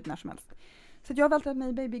ut så typ när som helst. Så att jag har vältrat mig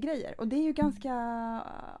i babygrejer och det är ju ganska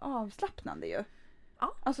avslappnande ju.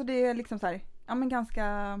 Ja. Alltså det är liksom så här, ja men ganska,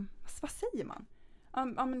 vad säger man?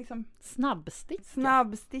 Ja men liksom Snabbstick.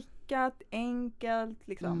 snabbstickat, enkelt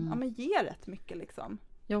liksom. Mm. Ja men ger rätt mycket liksom.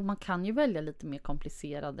 Jo, man kan ju välja lite mer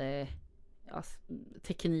komplicerade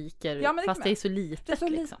tekniker. Ja, men det fast kan det är man. så litet Det är så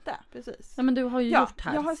liksom. lite, precis. Ja, men du har ju gjort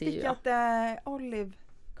här. jag har ser jag. stickat Olive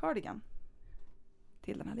cardigan.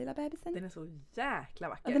 Till den här lilla bebisen. Den är så jäkla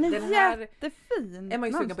vacker. Ja, den är här jättefin. är man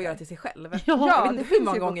ju sugen på mönster. att göra till sig själv. Ja, Jag vet det inte hur finns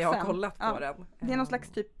många ju gånger jag har vuxen. kollat på Ja. den. Det är någon slags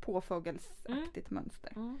typ påfågelsaktigt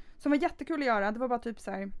mönster. Mm. Som var jättekul att göra. Det var bara typ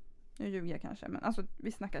så här, nu ljuger jag kanske, men alltså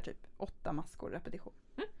vi snackar typ 8 maskor repetition.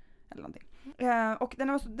 Eller någonting. Och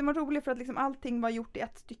den var rolig för att liksom allting var gjort i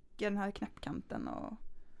ett stycke, den här knäppkanten och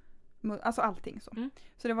alltså allting så. Mm.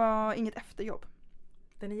 Så det var inget efterjobb.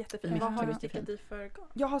 Den är jättefin. Mycket, Vad har du mycket stickat i för garn?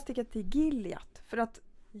 Jag har stickat till Gilead för att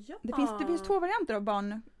Ja. det finns 2 varianter av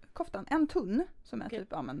barnkoftan. En tunn som är Okej. typ,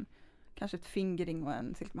 ja men kanske ett fingering och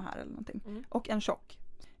en silkmohair eller någonting. Mm. Och en tjock.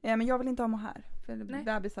 Men jag vill inte ha mohair. För Nej.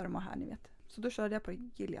 bebisar och mohair, ni vet. Så då körde jag på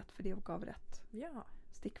Gilead för det gav rätt Ja.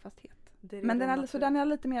 stickfasthet. Det är Men redan den naturligt. är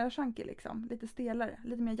lite mer chunky liksom. Lite stelare.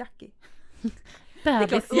 Lite mer jackig.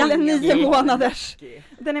 Bebis. Eller ungen 9 är månaders. jackig.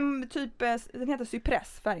 Den är typ, den heter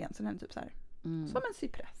cypress färgen. Så den är typ så här. Mm. Som en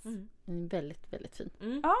cypress. Mm. Den är väldigt, väldigt fin.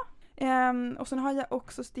 Mm. Och sen har jag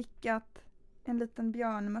också stickat en liten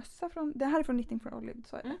björnmössa från, det här är från Knitting for Olive,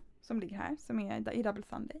 så är det, Mm. som ligger här, som är i Double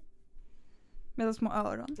Sunday. Med de små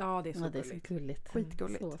öron. Ja, det är så Ja, det är så gulligt. gulligt.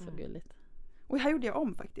 Skitgulligt. Så Mm. gulligt. Och här gjorde jag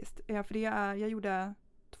om faktiskt, för jag gjorde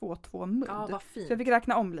 2-2 mudd. Ja, vad Så fint. jag fick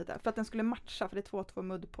räkna om lite, för att den skulle matcha, för det är 2-2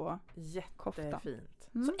 mudd på, koftan. Jättefint.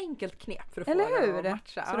 Mm. Så enkelt knep för att eller få det hur? att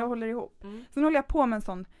matcha. Så det håller ihop. Mm. Sen håller jag på med en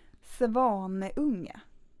sån svaneunge.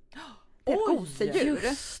 Det är ett Oj, gosedjur.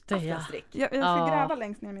 Just det, ja. Aftonstrick. Jag ska Ja. gräva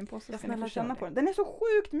längst ner i min påse så Ja, ska ni få snälla känna gör på det. den. Den är så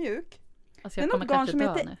sjukt mjuk. Alltså Det är jag något kommer garn kanske som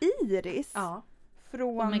dö heter nu. Iris. Ja.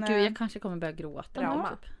 Från, Men gud, jag kanske kommer börja gråta. Rauma.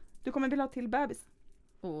 nu, typ. du kommer vilja ha till bebis.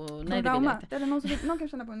 Nej, Från det vill jag Rauma. inte. Eller någon kan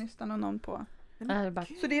känna på nystan och någon på. Det här är bara...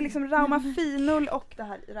 Så det är liksom Rauma finull och det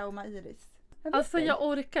här Rauma Iris. Jag vet Alltså det. jag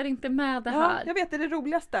orkar inte med det Ja, här. jag vet, det är det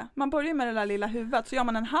roligaste. Man börjar med det där lilla huvudet, så gör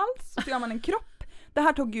man en hals, så gör man en kropp. Det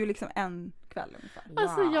här tog ju liksom en kväll ungefär.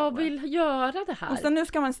 Alltså jag vill göra det här. Och sen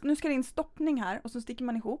nu ska det in stoppning här och så sticker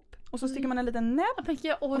man ihop. Och så sticker man en liten näbb Men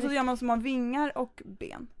jag och så orkar. gör man små vingar och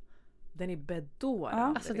ben. Den är bedårande. Ja.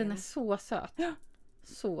 Alltså den är så söt. Ja.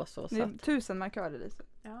 Så Det är söt. 1000 markörer i. Så.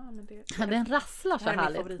 Ja, men det Ja, den rasslar det så här är mitt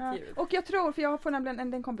härligt. favoritljud. Och jag tror, för jag får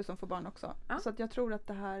nämligen en kompis som får barn också. Ja. Så att jag tror att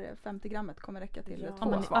det här 50 grammet kommer räcka till Ja. Ja, 2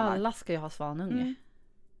 men svanar. alla ska ju ha svanunge. Mm. Nej,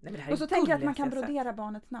 men det här är Och så tänker jag att man gulligaste kan jag sett. brodera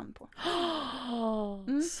barnets namn på.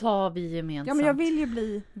 Mm. Sa vi gemensamt. Ja men jag vill ju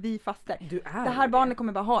bli vi faster. Du är Det här ju barnet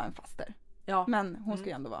kommer bara ha en faster. Ja. Men hon ska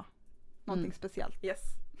ju ändå vara någonting speciellt. Yes.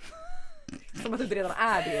 Som att du inte redan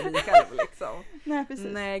är det i dig själv liksom. Nej precis.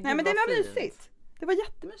 Nej, gud, Nej men det vad var fint. mysigt. Det var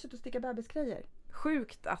jättemysigt att sticka bebisgrejer.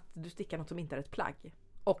 Sjukt att du stickar något som inte är ett plagg.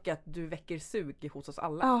 Och att du väcker sug hos oss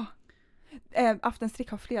alla. Ja. Aftenstrick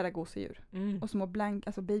har flera gosedjur. Mm. Och små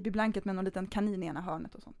alltså babyblanket med någon liten kanin i ena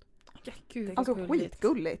hörnet och sånt. Gud, vad Alltså gulligt.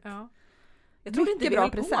 skitgulligt. Ja. Jag trodde inte Mycket vi bra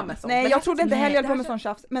höll på present. med sånt. Nej Det jag här trodde inte känns- heller jag det höll på här med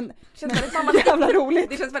sån tjafs. Men känns väldigt mamma jävla roligt.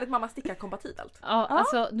 Det känns väldigt mamma stickar kompatibelt. Ja,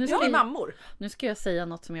 alltså, nu, Nu är vi mammor. nu ska jag säga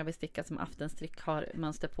något som jag vill sticka som Aftenstrick har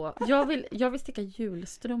mönster på. Jag vill sticka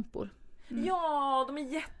julstrumpor. Mm. Ja, de är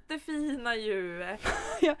jättefina ju.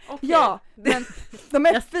 Ja, Okej. ja, men de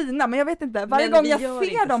är fina men jag vet inte. Varje Men gång vi jag gör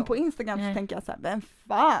ser inte dem så. på Instagram så Nej. tänker jag så här, vem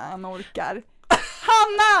fan orkar?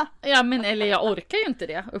 Hanna! Ja, men eller jag orkar ju inte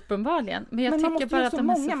det uppenbarligen. Men jag Men man tycker måste bara göra att så de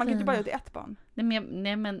är så många, man kan ju inte bara fina. göra till ett barn.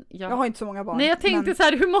 Nej men Jag har inte så många barn. Nej, jag tänkte men, så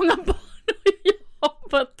här, hur många barn har jag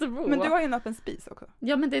på 2? men du har ju en öppen spis också.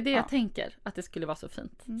 Ja, men det är det Ja. jag tänker. Att det skulle vara så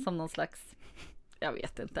fint. Mm. Som någon slags, jag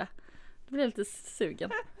vet inte. Då blir jag lite sugen.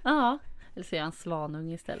 Ja. Eller så är jag en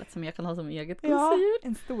svanunge istället som jag kan ha som eget Ja, gosedjur.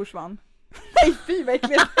 en stor svan. Nej, fy vad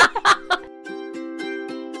äckligt.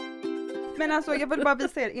 Men alltså jag vill bara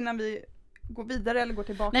visa er innan vi går vidare eller går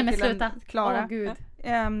tillbaka Nej men till sluta. Klara. Gud.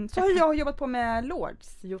 Så har jag jobbat på med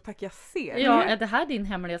Lords. Jo tack, jag ser. Ja, är det här din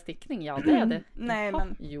hemliga stickning? Ja, det är det. Nej, Jaha.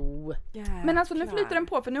 men- Jo. Men alltså nu flyter den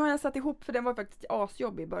på för nu har jag satt ihop för den var faktiskt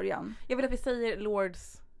asjobbig i början. Jag vill att vi säger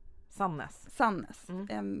Lords Sannes. Sannes. Mm.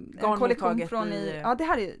 En Garn kollektion mottaget från i- ja det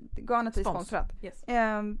här är garnet är Spons. sponsrat. Yes.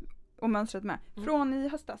 Och mönstret med. Mm. Från i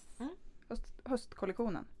höstas. Mm.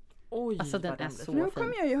 Höstkollektionen. Oj, Alltså, den vad är blir så- Nu fin.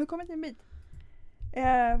 kommer jag har kommit en bit.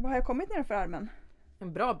 Vad har jag kommit ner för armen?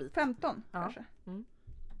 en bra bit. 15 Ja. kanske.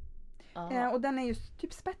 Ja. Och den är ju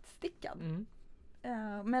typ spetsstickad.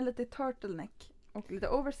 Mm. Med lite turtleneck och lite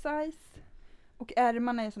oversize. Och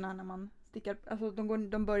ärmarna är såna här när man stickar, alltså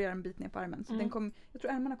de börjar en bit ner på armen. Så Mm. jag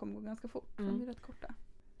tror ärmarna kommer gå ganska fort. Mm. De är rätt korta.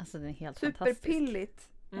 Alltså den är helt fantastisk. Superpilligt.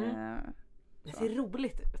 Mm. Det ser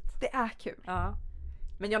roligt ut. Det är kul. Ja.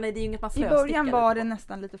 Men ja, nej, det är ju inget man I slöstickar början var lite det på.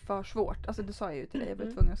 nästan lite för svårt. Alltså det sa jag ju till dig, jag var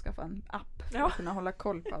Mm. tvungen att skaffa en app för Ja. att kunna hålla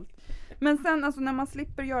koll på allt. Men sen alltså när man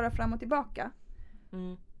slipper göra fram och tillbaka.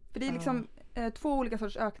 Mm. För det är liksom två olika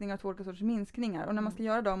sorts ökningar och två olika sorts minskningar. Och när man ska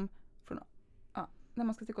göra dem från, när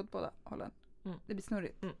man ska sticka åt båda hållen. Mm. Det blir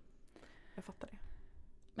snurrigt. Jag fattar det.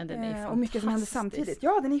 Men den är fantastisk. Och mycket som händer samtidigt.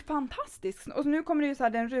 Ja, den är fantastisk. Och så nu kommer det ju så här,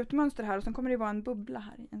 det är en rutmönster här och sen kommer det vara en bubbla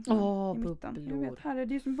här i, en sån, i mitten. bubblor. Jag vet, här är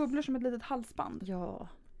det ju som bubblor som ett litet halsband. Ja.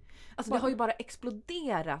 Alltså det har ju bara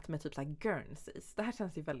exploderat med typ så här Guernseys. Det här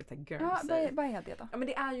känns ju väldigt så här Ja, Guernsey. vad är det då? Ja men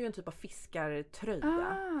det är ju en typ av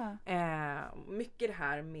fiskartröja. Ah, Mycket det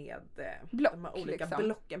här med Block, de här olika liksom.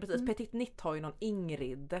 blocken. Precis. Mm. Petit Knit har ju någon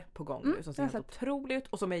Ingrid på gång Mm, nu som jag ser har helt otroligt ut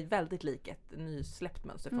och som är väldigt lik ett nysläppt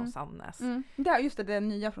mönster från Mm. Sannes. det är just det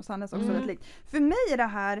nya från Sannes också Mm. väldigt likt. För mig är det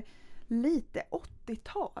här lite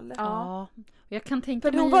 80-tal. Ja. Och jag kan tänka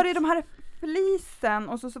För då mig... var det de här flisen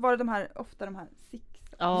och så var det de här, ofta de här six.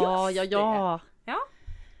 Ja, Just ja. Ja.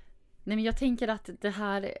 Nej men jag tänker att det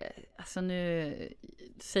här, alltså nu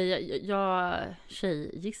säger jag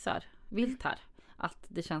tjejgissar vilt här. Att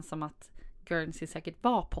det känns som att Guernsey säkert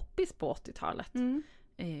var poppis på 80-talet.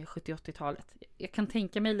 70-80-talet. Jag kan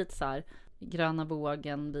tänka mig lite så här gröna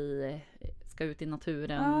vågen, vi ska ut i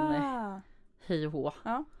naturen, hej och hå.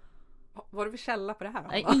 Ja. Var det för källa på det här?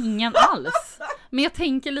 Nej, ingen alls. Men jag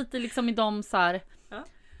tänker lite liksom i dem så här,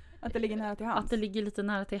 Att det ligger nära till hands. att det ligger lite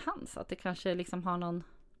nära till hands. Att det kanske liksom har någon...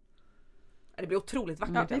 Det blir otroligt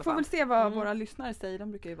vackert Ja, i vi alla får fall. väl se vad våra lyssnare säger.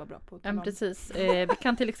 De brukar ju vara bra på att Ja, tala om. precis. Vi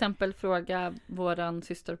kan till exempel fråga våran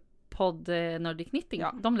systerpodd Nordic Knitting.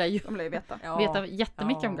 Ja. De lär ju De lär ju veta. Ja. veta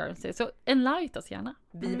jättemycket om Guernsey. Så enlight oss gärna.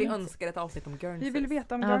 Vi önskar ett avsnitt om Guernsey. Vi vill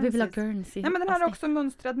veta om Ja, vi vill ha Guernsey. Guernsey. Nej men den här är avsnitt. också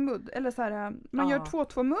mönstrad mudd. Eller så här, man Ja. gör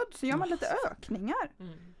 2-2 mudd så gör man lite ökningar.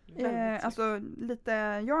 Väldigt Alltså lite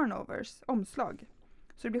yarnovers, omslag.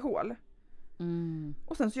 Så det blir hål. Mm.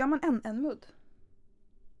 Och sen så gör man en mudd.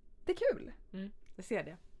 Det är kul. det ser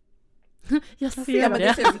det. Jag ser ser Ja, men det.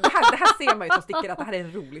 det här ser man ju som stickare att det här är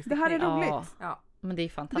en rolig stickning. Det här är roligt. Ja, Ja. men det är Det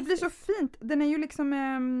fantastiskt. blir så fint. Den är ju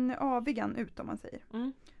liksom avigan ut om man säger.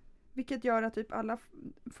 Mm. Vilket gör att typ alla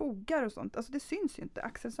fogar och sånt. Alltså det syns ju inte.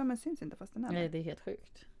 Axelsömmen syns inte fast den är Nej, där. det är helt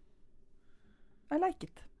sjukt. I like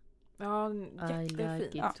it. Ja, I jättefint. like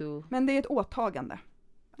it Ja. too. Men det är ett åtagande.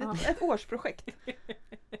 Ja. Ett årsprojekt.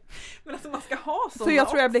 Men alltså man ska ha sådana Så jag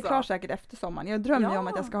tror jag blir också. klar säkert efter sommaren. Jag drömmer ju Ja. om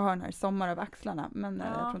att jag ska ha den här sommar av axlarna. Men jag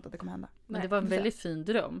Ja. tror inte att det kommer hända. Men Nej, det var en vi får se. väldigt fin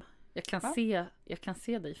dröm. Jag Ja. kan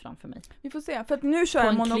se dig framför mig. Vi får se. För att nu kör På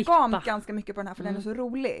jag en monogamt klippa. ganska mycket på den här för den är Mm. så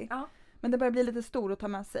rolig. Ja. Men det börjar bli lite stor att ta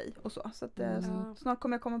med sig och så. Så att, Mm. snart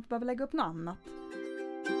kommer jag behöva lägga upp något annat.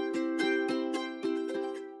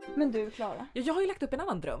 Men du Klara. Ja, jag har ju lagt upp en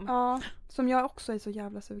annan dröm. Ja, som jag också är så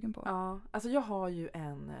jävla sugen på. Ja, alltså jag har ju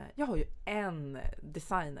en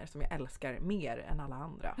designer som jag älskar mer än alla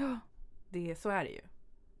andra. Ja. Så är det ju.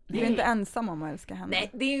 Du är inte ensam om att älska henne. Nej,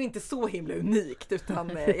 det är ju inte så himla unikt utan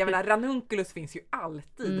jag menar Ranunculus finns ju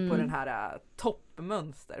alltid på den här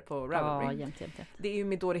toppmönster på Ja, Ravelry. jämt. Det är ju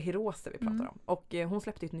Midori Hirose vi pratar Mm. om. Och hon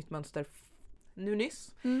släppte ett nytt mönster nu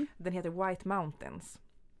nyss. Mm. Den heter White Mountains.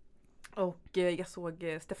 Och jag såg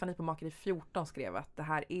Stefanie på Makeri 14 skrev att det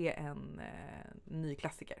här är en ny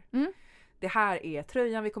klassiker. Mm. Det här är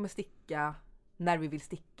tröjan vi kommer sticka när vi vill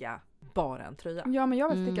sticka bara en tröja. Ja, men jag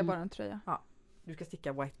vill sticka Mm. bara en tröja. Du ska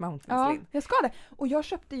sticka White Mountains, Ja, Linn. jag ska det. Och jag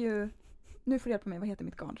köpte ju... Nu får du hjälpa mig, vad heter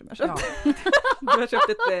mitt garn som jag Ja. köpte? Du har köpt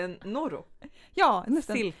ett Noro. Ja,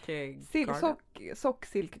 nästan. Silk garden. Sock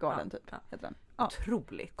Silk Garden Ja, typ. ja. Heter den. Ja.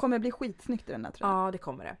 Otroligt. Kommer bli skitsnyggt i den där tröjan. Ja, det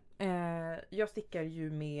kommer det. Jag stickar ju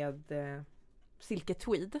med silke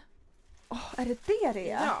tweed. Åh, är det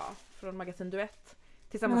det är? Ja, från magasin Duett.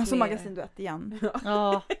 Tillsammans Men alltså med... Magasinduett igen.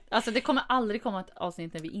 Ja, alltså det kommer aldrig komma ett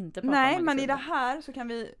avsnitt när vi inte pratar Nej, om men i det Magasin. här så kan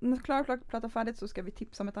vi, när Klara pratar färdigt så ska vi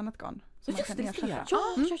tipsa om ett annat garn. Som Just det, ska vi göra. Ja.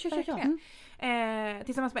 Verkligen.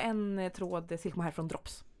 Tillsammans med en tråd silkmohair från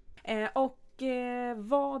Drops.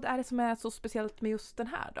 Vad är det som är så speciellt med just den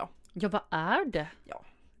här då? Ja, vad är det? Ja,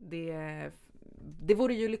 det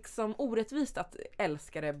vore ju liksom orättvist att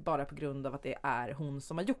älska det bara på grund av att det är hon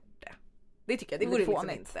som har gjort det. Det tycker jag, det vore liksom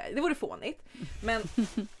fånigt. inte. Det vore fånigt. Men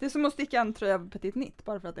Det är som att sticka en tröja på Petit Nitt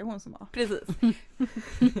bara för att det är hon som har. precis.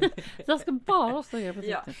 Jag ska bara säga på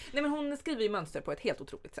Ja. titeln. Nej, men hon skriver ju mönster på ett helt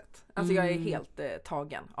otroligt sätt. Alltså jag är helt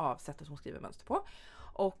tagen av sättet hon skriver mönster på.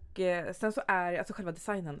 Och sen så är alltså själva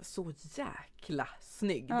designen så jäkla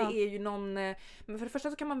snygg. Ja. Det är ju någon... men för det första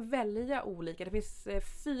så kan man välja olika. Det finns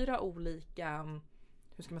 4 olika...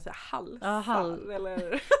 Hur ska man säga? Halsar?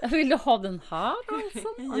 Eller... Vill du ha den här alltså?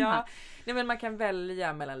 Ja. Nej, men man kan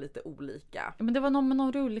välja mellan lite olika. Men det var någon med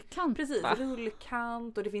någon rullkant. Precis, va?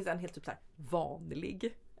 rullkant och det finns en helt typ så här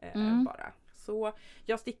vanlig bara. Så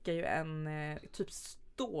jag stickar ju en typ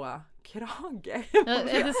ståkrage.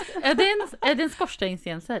 Är det en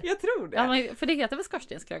skorstensjänser? Jag tror det. Ja, men, för det heter väl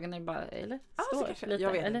skorstenskragen när det bara, eller? Så Står kanske. lite,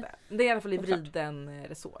 Jag vet eller? inte. Det är i alla fall i Oklart. vriden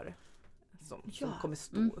resår. Som Ja. kommer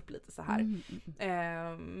stå upp lite så här.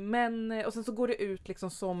 Men, och sen så går det ut liksom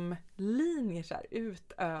som linjer så här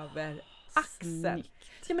ut över axeln. Snyggt.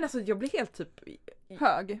 Ja, men alltså jag blir helt typ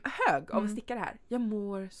Hög. hög av att sticka det här. Jag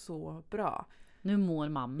mår så bra. Nu mår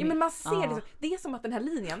mamma. Ja, men man ser Ja. liksom, det är som att den här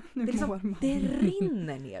linjen, Nu det, är mår liksom, man. det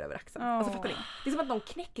rinner ner över axeln. Ja. Alltså, fattar ni? Det är som att någon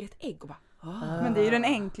knäcker ett ägg och bara Men det är ju den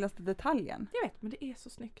enklaste detaljen. Jag vet, men det är så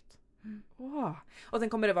snyggt. Wow. Och sen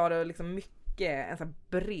kommer det vara liksom mycket, en sån här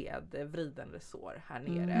bred vriden resår här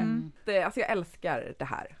nere. Mm. Alltså jag älskar det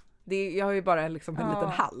här. Jag har ju bara liksom en Ja. liten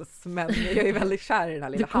hals, men jag är väldigt kär i den här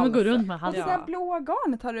lilla Du kommer halsen. gå runt med Och halsen. det där blåa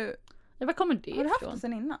garnet har du Ja, var kommer det haft ifrån? det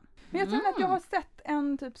sen innan? Men jag tror att jag har sett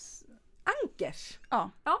en typ... Ankers! Ja.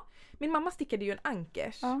 Min mamma stickade ju en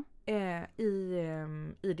ankers Ja.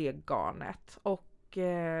 i det garnet. Och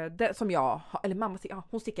det som jag har, eller mamma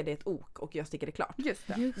hon stickade ett ok och jag stickade klart. Just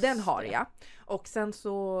det. Just Den har det. jag. Och sen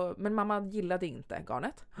så, men mamma gillade inte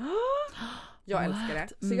garnet. Jag älskar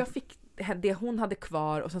det. Så jag fick det hon hade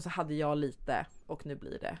kvar och sen så hade jag lite och nu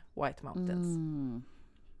blir det White Mountains.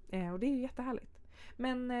 Och det är ju jättehärligt.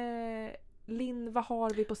 Men Linn, vad har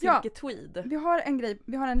vi på Silke Tweed? Vi har en grej,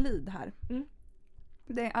 vi har en lead här. Mm.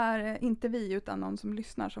 Det är inte vi utan någon som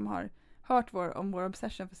lyssnar som har hört om vår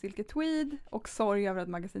obsession för Silke Tweed och sorg över att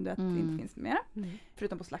Magasinduett inte finns mer.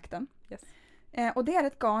 Förutom på slakten. Yes. Och det är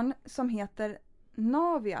ett garn som heter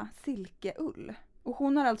Navia silkeull. Och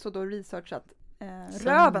hon har alltså då researchat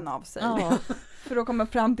röven av sig. Ja. För att komma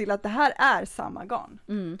fram till att det här är samma garn.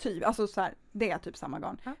 Mm. Typ, alltså så här, det är typ samma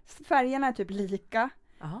garn. Ja. Färgerna är typ lika.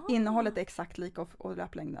 Aha. Innehållet är exakt lika och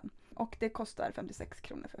löplängden. Och det kostar 56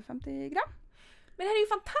 kronor för 50 gram. Men det här är ju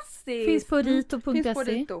fantastiskt! Finns på Finns på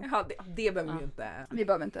rito.se. Rito. Ja, det behöver vi ju inte... Vi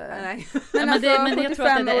behöver inte... Nej. Men, men alltså, men jag tror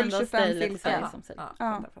att det är det 45 ull, enda 25 stället silke. Sverige som säljer.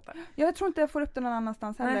 Ja, fattar. Jag tror inte jag får upp den någon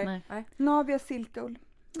annanstans heller. Nej. Navia silkeull.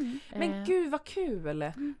 Men gud vad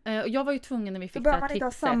kul! Jag var ju tvungen när vi Då fick det behöver här man inte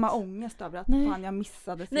ha tipset. samma ångest över att Nej. fan jag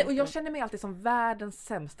missade Nej, och silkeull. jag känner mig alltid som världens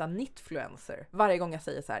sämsta knitfluencer. Varje gång jag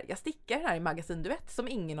säger så här: jag stickar den här i Magasinduett som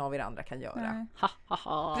ingen av er andra kan göra. Nej. Ha, ha,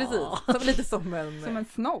 ha. Precis, lite som en... Som en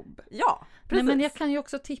snobb. Ja, Nej, precis. men jag kan ju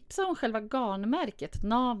också tipsa om själva garnmärket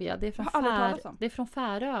Navia. Det är från, Jag har aldrig talat om. det är från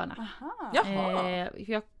Färöarna. Aha. Jaha.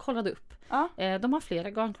 Jag kollade upp. Ja. De har flera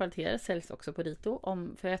garnkvaliteter, säljs också på Rito.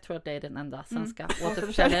 För jag tror att det är den enda svenska Återförsäljaren.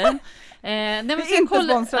 återförsäljaren. Nej, men Vi så är inte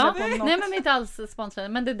kolla- sponsrade på något. Nej, men vi är inte alls sponsrade.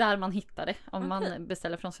 Men det är där man hittar det om man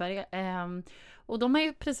beställer från Sverige. Och de är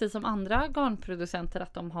ju precis som andra garnproducenter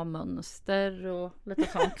att de har mönster och lite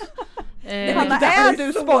sånt. Hanna, är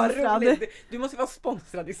du så sponsrad? roligt. Du måste vara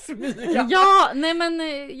sponsrad i smyg. Ja, nej men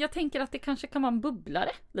jag tänker att det kanske kan vara en bubblare.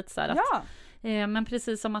 Lite så här att, Ja. men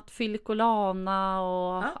precis som att Filicolana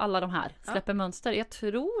och Ja. alla de här släpper mönster. Jag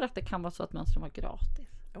tror att det kan vara så att mönstren var gratis.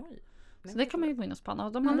 Oj. Så det kan man ju gå in och spanna.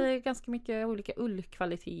 Och de hade ganska mycket olika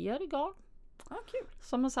ullkvaliteter i garn. Ja, kul.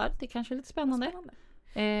 Som är så här, det kanske är lite spännande.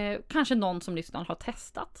 Spännande. Kanske någon som lyssnar har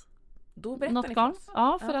testat Då berättar något ni garn. för oss.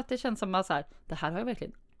 Ja, för att det känns som att så här, det här har jag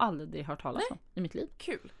verkligen aldrig hört talas om i mitt liv.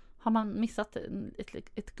 Kul. Har man missat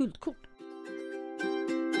ett guldkorn?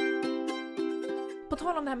 På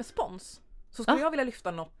tal om det här med spons så skulle jag vilja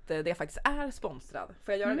lyfta något där jag faktiskt är sponsrad.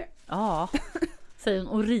 Får jag göra det? Ja, säger hon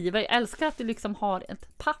och river. Jag älskar att du liksom har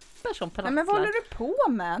ett papper som prasslar. Men vad håller du på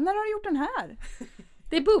med? När har du gjort den här?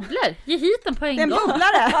 Det är bubblor. Ge hit den på en Det är en gång.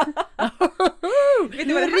 bubblare! Vet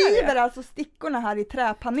Du vad det här är? river alltså stickorna här i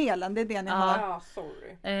träpanelen, det är det ni har. Ja,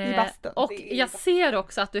 sorry. I bastun. Och Det är jag ser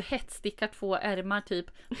också att du hetsstickar 2 ärmar typ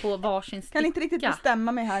på varsin sticka. Kan inte riktigt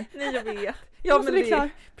bestämma mig här. Nej, jag vet. Ja, men bli klar.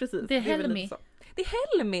 Precis. Det är väl Helmi. lite så. Det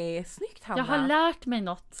är Helmi! Snyggt, Hanna! Jag har lärt mig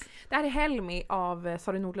något. Det här är Helmi av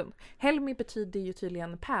Sari Nordlund. Helmi betyder ju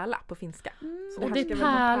tydligen pärla på finska. Så Och här det ska är väl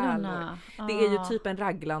vara pärlorna. pärlor. Det är ju typ en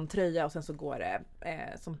raglantröja och sen så går det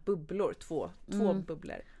som bubblor, två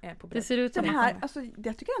bubblor på Det bredd. ser ut som Den en här, alltså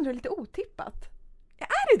jag tycker ändå det är lite otippat.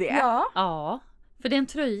 Är det det? Ja. Ja, för det är en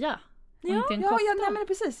tröja. Och inte en Ja, kofta. nej, men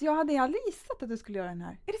precis. Jag hade aldrig gissat att du skulle göra den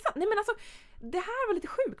här. Är det sant? Nej men alltså, det här var lite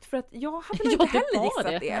sjukt för att jag hade Ja, inte det heller var gissat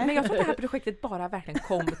det. det. Men jag tror att det här projektet bara verkligen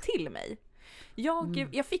kom till mig.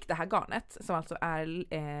 Jag fick det här garnet som alltså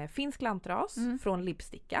är finsk lantras från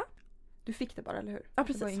Libsticka. Du fick det bara, eller hur? Ja,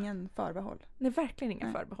 precis. Det var ingen förbehåll. Nej, verkligen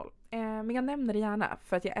inga förbehåll. Men jag nämner det gärna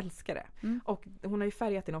för att jag älskar det. Och hon har ju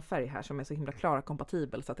färgat i någon färg här som är så himla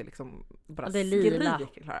Klara-kompatibel så att det liksom bara det är lila.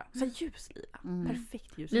 skriker Klara. Så ljuslila.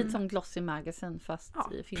 Perfekt ljuslila. Lite som Glossy Magazine fast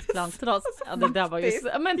Ja, i finsk lantras. Ja, det där var ju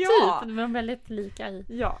men typ, Ja. de var väldigt lika i.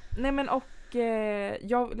 Ja, nej men och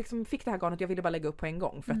jag liksom fick det här garnet, jag ville bara lägga upp på en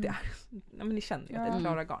gång för att det är, ja men ni känner ju att det är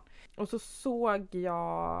Klara garn. Och så såg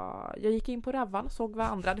jag gick in på Ravvan, såg vad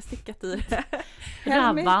andra hade stickat i det.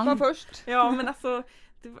 Helmi var Ravvan. först. Ja men alltså,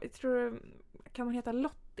 jag tror, kan hon heta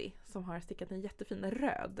Lottie som har stickat en jättefin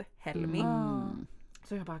röd Helmi.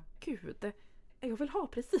 Så jag bara, gud, jag vill ha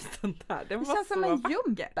precis den där. Den Det var känns så som en vacker.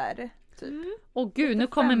 jumper. Typ. Och gud, nu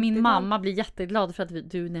Lite kommer min 50-tal. mamma bli jätteglad för att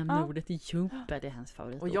du nämner Ja. ordet jumper. Det är hennes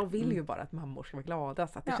favoritord. Och jag vill ju bara att mammor ska vara glada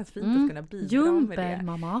så att det Ja. känns fint att kunna bidra med Jumper, det.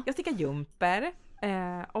 mamma. Jag stickar jumper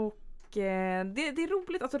och det är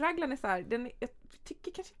roligt, alltså raglan är så här, jag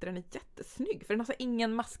tycker kanske inte den är jättesnygg för den har så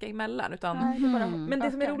ingen maska emellan utan Nej, det bara men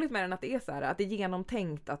det som är ökar. roligt med den att det är så här att det är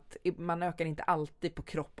genomtänkt att man ökar inte alltid på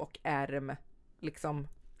kropp och ärm liksom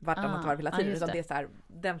vartannat varv hela tiden just utan det. det är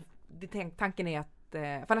så här tanken är att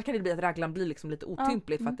för annars kan det bli att raglan blir liksom lite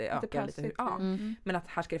otympligt för att det lite ökar lite plötsligt. men att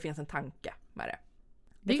här ska det finnas en tanke med det.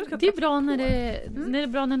 Det, Jag tror det är att bra jag när ska det är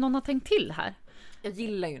bra när någon har tänkt till här. Jag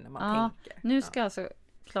gillar ju när man Ja, tänker. nu ska alltså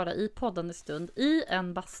Klara i poddande stund i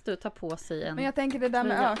en bastu ta på sig en... Men jag tänker det där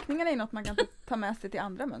med tröja. ökningarna är något man kan ta med sig till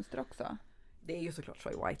andra mönster också. Det är ju såklart så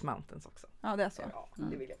i White Mountains också. Ja, det är så. Ja,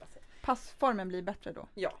 det vill jag bara säga. Passformen blir bättre då.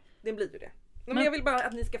 Ja, det blir ju det. Men jag vill bara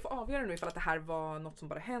att ni ska få avgöra nu ifall att det här var något som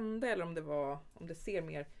bara hände eller om det ser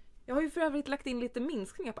mer. Jag har ju för övrigt lagt in lite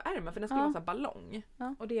minskningar på ärmen för den skulle vara så här ballong.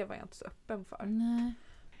 Ja. Och det var jag inte så öppen för. Nej.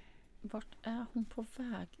 Vart är hon på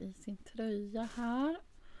väg i sin tröja här?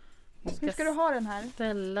 Hon Hur ska du ha den här?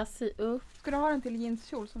 ställa sig upp. Ska du ha den till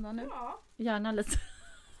jeanskjol som du har nu? Ja, Gärna lite.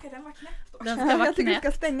 ska den vara knäpp då? Den ska vara Jag tycker du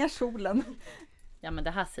knäpp. ska stänga kjolen. Ja men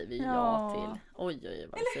det här säger vi ja Ja. till. Oj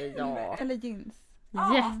vad vi säger ja. Eller jeans.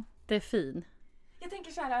 Jättefin. Jag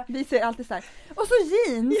tänker så här. Vi säger alltid så här. Och så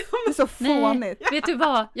jeans! Det är så Nej, fånigt. vet du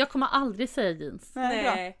vad? Jag kommer aldrig säga jeans.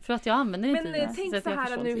 Nej. För att jag använder inte Men jeans. tänk att så jag här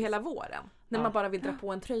förstår nu jeans. hela våren. När Ja. man bara vill dra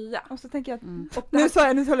på en tröja. Och så tänker jag att, Mm.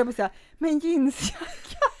 nu håller jag på att säga, men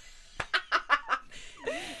jeansjacka.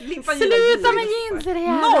 Limpan gillar Sluta med jeans. jeans är det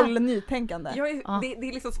jävla. Noll nytänkande. Jag är, Ja. det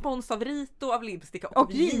är liksom spons av Rito, av Libsticka och, Och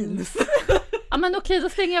av jeans. Ja men okej, då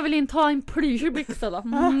slänger jag väl in ta en plyschbyxa då.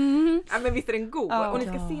 Mm. Ja, men visst är den god? Ja. Och ni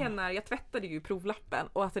ska Ja. se när jag tvättade ju provlappen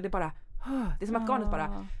och alltså det bara det är som att garnet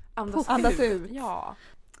bara andas, Andas ut. Ja.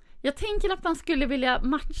 Jag tänker att man skulle vilja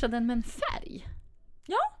matcha den med en färg.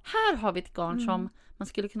 Ja. Här har vi ett garn som man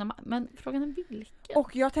skulle kunna men frågan är vilken.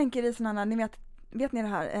 Och jag tänker i sådana, ni vet ni det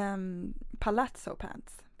här, palazzo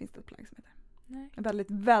pants, finns det ett plagg som heter. Nej.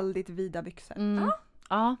 Väldigt, väldigt vida byxor.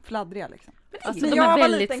 Ja. Fladdriga liksom. Alltså, När de jag är var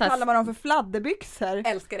väldigt liten så här- kallade man dem för fladderbyxor.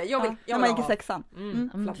 Älskar det. Jag vill, När jag man vill gick i ha. 6:an.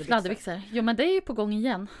 Fladderbyxor. Fladderbyxor. Jo men det är ju på gång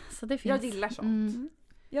igen. Så det finns. Jag gillar sånt.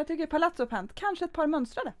 Jag tycker palazzo pant, kanske ett par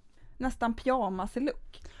mönstrade. Nästan pyjamas i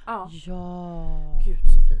look. Ja. Ja. Gud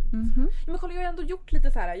så fint. Mhm. Men kolla jag har ändå gjort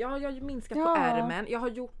lite så här. Jag har ju minskat på Ja. ärmen. Jag har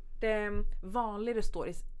gjort vanlig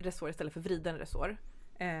resår istället för vriden resår.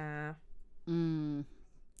 Mm.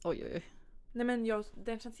 Oj oj oj. Nej men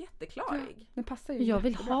den känns jätteklarig. Den passar ju Jag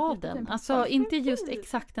vill jättebra. ha Jättefin den. passform. Alltså inte just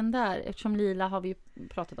exakt den där eftersom lila har vi ju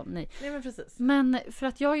pratat om. Nej. Nej men precis. Men för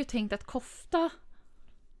att jag har ju tänkt att kofta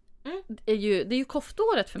det är ju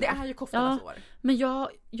koftåret för Det mig. är ju koftornas år. Men jag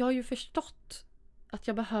har ju förstått att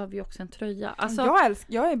jag behöver ju också en tröja. Alltså,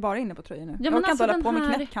 Jag är bara inne på tröjor nu. men Jag kan alltså inte hålla den på med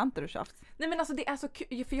här- knäppkanter och tjafs. Nej men alltså det är så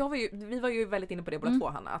kul, för vi var ju väldigt inne på det båda två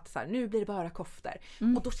Hanna, att så här, nu blir det bara koftor.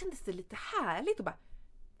 Och då kändes det lite härligt och bara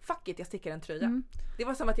fuck it, jag stickar en tröja. Det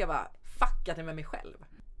var som att jag var fuckade med mig själv.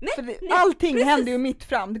 Nej, För nej, allting precis. händer ju mitt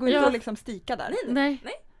fram. Det går inte Ja. att liksom stika där. nej.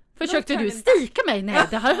 Försökte du stika mig? Nej,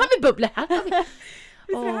 det här har vi bubblor. Här har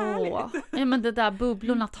vi... Ja, men det där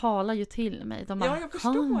bubblorna talar ju till mig. De Ja, jag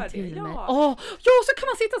förstår det. Till Ja. mig. Ja, så kan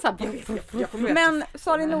man sitta så här. Men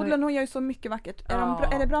Sari Nordlund, hon gör ju så mycket vackert.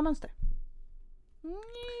 Är det bra mönster?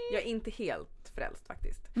 Jag är inte helt frälst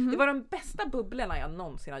faktiskt. Det var de bästa bubblorna jag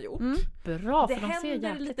någonsin har gjort. Bra, det för de ser händer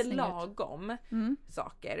jäkligt lite snygga ut. lagom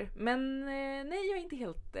saker. Men nej, jag är inte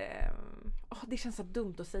helt... det känns så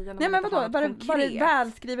dumt att säga. Nej, men vadå? Var det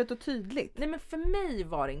välskrivet och tydligt? Nej, men för mig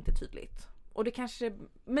var det inte tydligt. Och det kanske...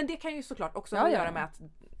 Men det kan ju såklart också ha att göra med att...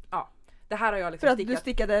 Det här har jag liksom för att du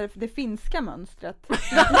stickade det finska mönstret.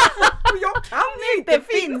 Jag kan inte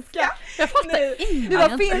finska! Jag fattar inte. Du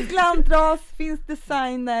var finsk lantras, finsk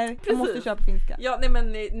designer. Du måste köpa finska. Ja, nej,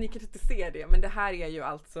 men ni kanske inte ser det. Men det här är ju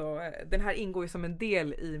alltså... Den här ingår ju som en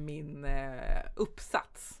del i min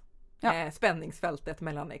uppsats. Ja. Spänningsfältet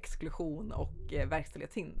mellan exklusion och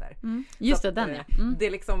verkställighetshinder. Just så det, att, den ja. Det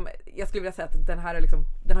är liksom, jag skulle vilja säga att den här är liksom,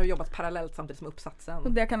 den har jobbat parallellt samtidigt som uppsatsen.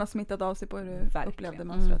 Och det kan ha smittat av sig på hur du Verkligen. upplevde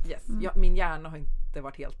mönstret. Yes. Min hjärna har inte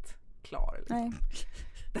varit helt klar. Liksom. Nej.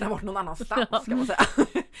 Den har varit någon annanstans ska man säga.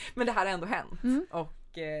 Men det här har ändå hänt. Och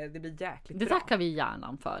det blir jäkligt Det bra. tackar vi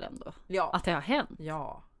hjärnan för ändå. Ja. Att det har hänt.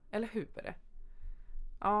 Ja, eller hur är det?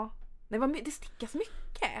 Ja. Nej, det stickas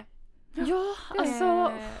mycket. Ja,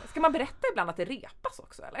 alltså... Ska man berätta ibland att det repas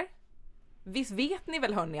också, eller? Visst vet ni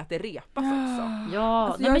väl, hörni, att det repas också? Ja,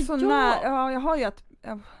 alltså, jag är så jag har ju ett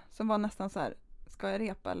som var nästan så här: ska jag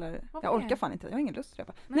repa eller? Jag orkar fan inte, jag har ingen lust att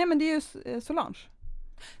repa. Nej, men det är ju Solange.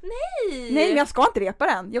 Nej, men jag ska inte repa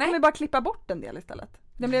den. Jag kommer bara klippa bort en del istället.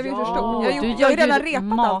 Den blev ju för stor. Jag har ju redan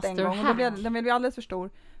repat allt en gång och den blev ju alldeles för stor.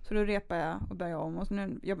 Så då repar jag och börjar om och så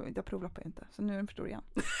nu, jag provloppar inte. Så nu är den för stor igen.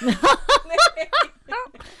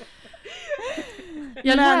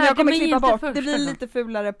 Jag kommer klippa bort. Det blir lite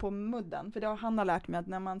fulare på mudden. För det har Hanna lärt mig att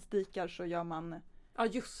när man stikar så gör man... Ja,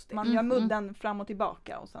 just det. Man gör mudden fram och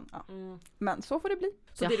tillbaka och sen, Men så får det bli.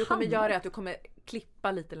 Så det du kommer göra är att du kommer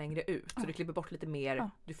klippa lite längre ut. Så du klipper bort lite mer,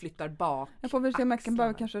 du flyttar bak. Jag får väl se om jag kan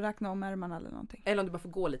bara kanske räkna om ärmarna eller någonting. Eller om du bara får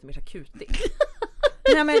gå lite mer så kutigt.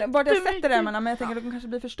 Nej, men bara jag sätter ärmarna, men jag tänker att de kanske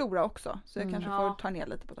blir för stora också. Så jag kanske får ta ner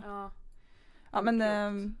lite på det. Ja,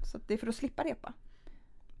 men så det är för att slippa repa.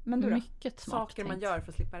 Men du då? Mycket smart saker man gör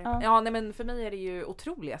för att slippa repa. Ja, nej, men för mig är det ju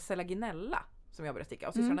otroliga Selaginella som jag började sticka.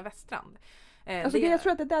 Och systrarna Västrand. Alltså jag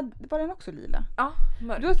tror att det där var den också lila. Ja,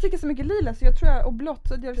 mörk. Du har stickat så mycket lila så jag tror och blått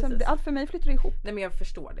så allt för mig flyttar ihop. Nej, men jag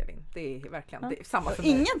förstår det. Det är verkligen det är samma för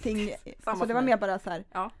mig. Ingenting. Så det var mer bara så här.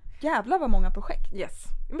 Ja. Jävlar vad många projekt. Yes.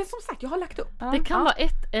 Men som sagt, jag har lagt upp. Det kan vara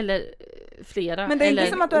ett eller flera. Men det är inte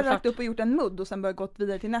som att du har lagt upp och gjort en mudd och sen börjat gått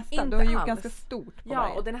vidare till nästa. Du har gjort ganska stort på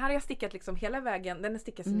varje. Och den här har jag stickat liksom hela vägen. Den är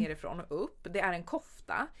stickad nerifrån och upp. Det är en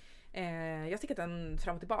kofta. Jag har stickat den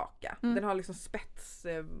fram och tillbaka. Den har liksom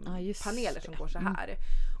spetspaneler som går så här.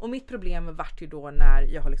 Och mitt problem vart ju då när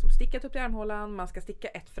jag har liksom stickat upp i armhålan. Man ska sticka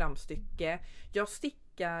ett framstycke. Jag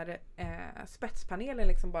stickar spetspanelen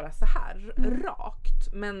liksom bara så här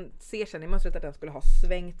rakt. Men ser sen i mönstret att den skulle ha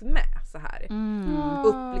svängt med så här.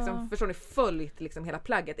 Upp liksom, förstår ni, följt liksom hela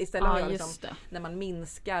plagget. Istället har jag liksom, när man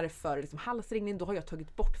minskar för liksom halsringning, då har jag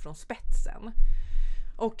tagit bort från spetsen.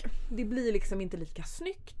 Och det blir liksom inte lika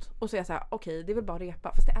snyggt. Och så är jag så här, okej, det är väl bara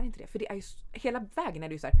repa. Fast det är inte det. För det är ju, hela vägen är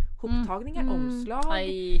det ju så här, hoptagningar, omslag.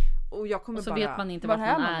 Aj. Och jag kommer och så bara... vet man inte vad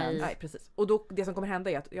man är. Nej, precis. Och då, det som kommer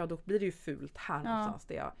hända är att då blir det ju fult här någonstans.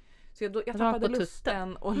 Så jag tappade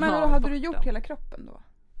lusten. Och men då hade du gjort hela kroppen då?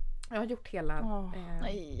 Jag har gjort hela...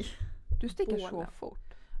 Nej. Du stickar så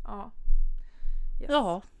fort. Ja. Yes.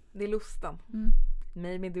 Ja. Det är lusten.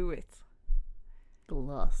 Made me do it.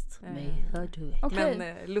 Lust made her do it. Okay.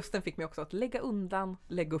 Men lusten fick mig också att lägga undan,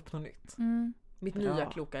 lägga upp något nytt. Mitt nya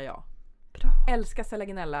kloka jag. Bra. Älskar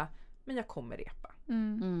Selaginella, men jag kommer repa.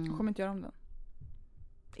 Jag kommer inte göra om den.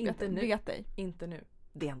 Inte nu. Vet dig. Inte nu.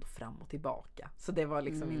 Det är ändå fram och tillbaka. Så det var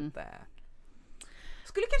liksom inte...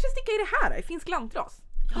 Skulle kanske sticka i det här, i finsk lantras.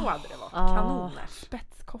 Då hade det varit kanoner.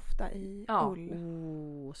 Spetskofta i ull.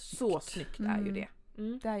 Så snyggt är ju det.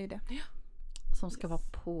 Det är ju det. Som ska vara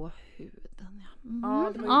på huden.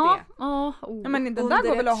 Ja, det var ju det. Ja, men den där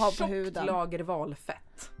går väl att ha på huden. Under ett lager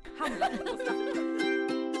valfett.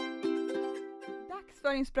 Dags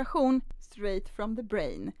för inspiration straight from the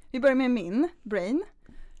brain. Vi börjar med min brain.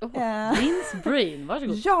 Min's brain,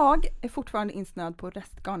 varsågod. Jag är fortfarande insnöad på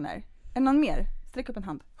restgarner. Är någon mer? Sträck upp en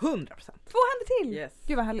hand. 100%. 2 händer till! Yes.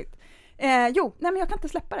 Gud vad härligt. Men jag kan inte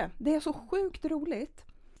släppa det. Det är så sjukt roligt.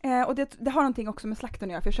 Och det har någonting också med slakten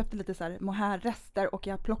att göra. För jag köpte lite så här mohairrester och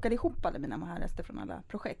jag plockade ihop alla mina mohairrester från alla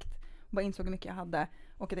projekt. Och bara insåg hur mycket jag hade.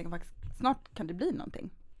 Och jag tänkte faktiskt, snart kan det bli någonting.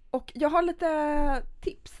 Och jag har lite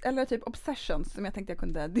tips, eller typ obsessions som jag tänkte jag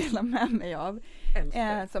kunde dela med mig av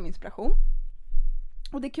som inspiration.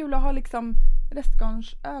 Och det är kul att ha liksom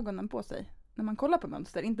restgarnsögonen på sig när man kollar på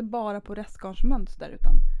mönster. Inte bara på restgarnsmönster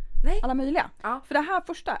utan alla möjliga. Ja. För det här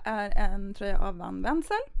första är en tröja av Van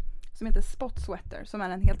Wenzel som heter Spot Sweater, som är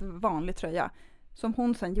en helt vanlig tröja. Som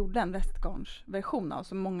hon sen gjorde en restgarnsversion av,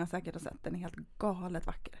 som många säkert har sett. Den är helt galet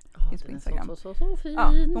vacker. Finns på Instagram. Så fin.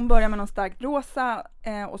 Ja, hon börjar med någon starkt rosa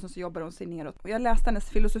och sen så jobbar hon sig neråt. Och jag läste hennes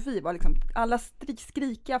filosofi var liksom alla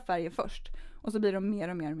skrikiga färger först. Och så blir de mer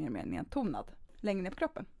och mer nedtonad längre ner på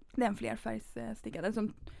kroppen. Det är en flerfärgsstickad.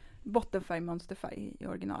 Som bottenfärg, mönsterfärg i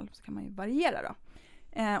original. Så kan man ju variera då.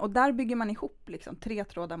 Och där bygger man ihop liksom 3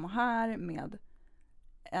 trådar mohair med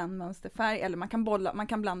en mönsterfärg, eller man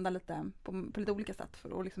kan blanda lite på lite olika sätt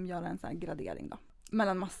för att liksom göra en sån här gradering då,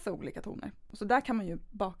 mellan massa olika toner. Och så där kan man ju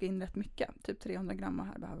baka in rätt mycket, typ 300 gram och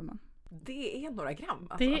här behöver man. Det är några gram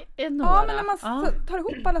alltså. Det är några. Ja, men när man tar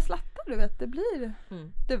ihop alla slattar, du vet, det blir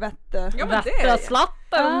du vet, ja, men det är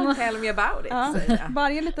slatten. Tell me about it. Ja.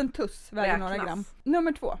 Varje liten tuss väger några gram.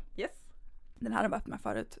 Nummer 2. Yes. Den här har jag varit med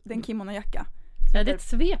förut. Det är en kimono-jacka. Ja, det är ett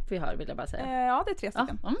svep vi har, vill jag bara säga. Ja, det är 3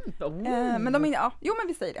 stycken. Men de är, jo men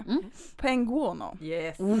vi säger det. Penguono.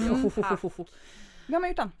 Yes. Vem har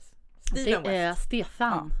gjort den? Det är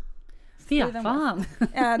Stefan. Stefan.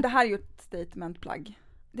 Det här är ju ett statementplagg.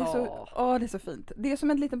 Det är det är så fint. Det är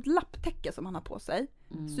som ett litet lapptäcke som han har på sig.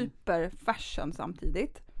 Super fashion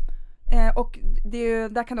samtidigt. Och det är ju,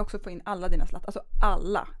 där kan du också få in alla dina slatt. Alltså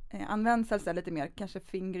alla. Används alltså lite mer kanske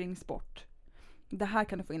fingering sport. Det här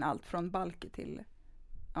kan du få in allt från balk till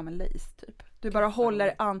lace typ. Du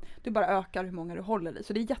bara du bara ökar hur många du håller i.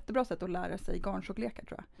 Så det är ett jättebra sätt att lära sig garntjocklekar,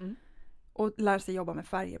 tror jag. Och lära sig jobba med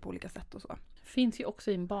färger på olika sätt och så. Finns ju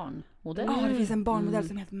också i en barnmodell. Ja, det finns en barnmodell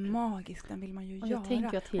som är helt magisk. Den vill man ju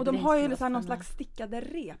göra. Och de har ju så här någon slags stickade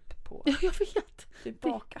rep på. Ja, jag vet. Typ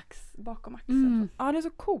bakom axeln. Ja, det är så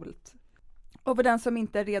coolt. Och för den som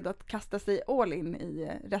inte är redo att kasta sig all in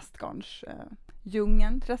i restgarns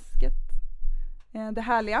djungeln, träsket, det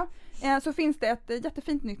härliga, så finns det ett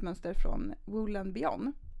jättefint nytt mönster från Wool and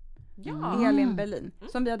Beyond. Ja. Elin Berlin,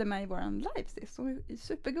 som vi hade med i våran live sist. Hon är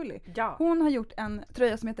supergullig. Ja. Hon har gjort en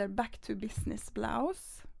tröja som heter Back to Business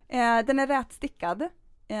Blouse. Den är rätstickad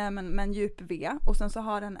med en djup V. Och sen så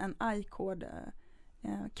har den en I-cord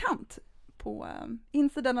kant på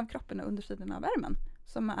insidan av kroppen och undersidan av ärmen.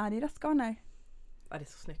 Som är i restgarner. Ja, det är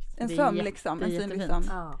så snyggt. En söm liksom. En synlig söm.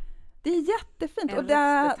 Ja. Det är jättefint. Och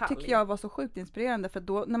det tycker jag var så sjukt inspirerande. För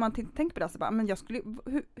då, när man tänker på det så bara, men jag skulle,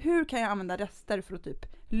 hur kan jag använda rester för att typ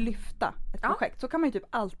lyfta ett projekt? Så kan man ju typ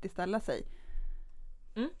alltid ställa sig.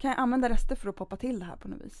 Kan jag använda rester för att poppa till det här på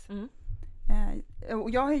något vis? Och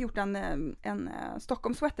jag har gjort en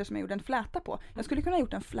Stockholm sweater som jag gjorde en fläta på. Jag skulle kunna ha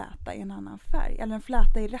gjort en fläta i en annan färg. Eller en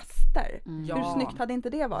fläta i rester. Hur snyggt hade inte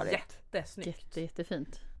det varit? Jättesnyggt.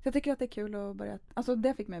 Jättefint. Så jag tycker att det är kul att börja, alltså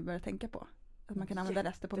det fick mig att börja tänka på. Att man kan använda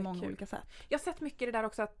rester på många olika sätt. Jag har sett mycket det där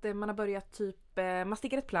också, att man har börjat typ, man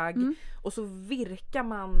stickar ett plagg och så virkar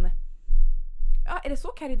man. Ja, är det så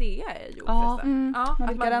Caridea är gjort förresten? Ja, att man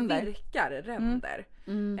virkar ränder.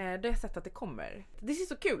 Det har jag sett att det kommer. Det ser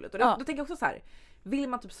så kul ut. Och då tänker jag också så här, vill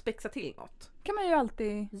man typ spexa till något? Kan man ju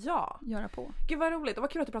alltid göra på. Gud vad roligt. Och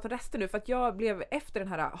vad kul att du pratar rester nu, för att jag blev efter den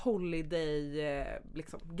här holiday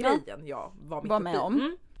liksom grejen jag var med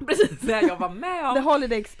om. Precis, när jag var med om. The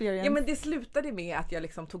holiday experience. Ja, men det slutade med att jag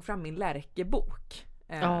liksom tog fram min lärkebok.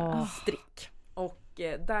 Strick. Och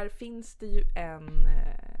där finns det ju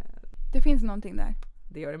det finns någonting där.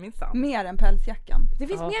 Det gör det minsann. Mer än pälsjackan. Det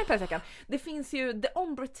finns mer än pälsjackan. Det finns ju The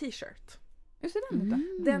Ombre t-shirt. Hur ser den ut då?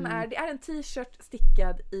 Det är en t-shirt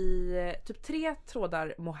stickad i typ 3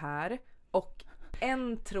 trådar mohair och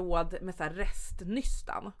en tråd med så här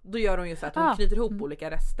restnystan. Då gör hon ju så att hon knyter ihop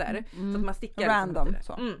olika rester. Så att man stickar random.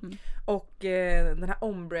 Och den här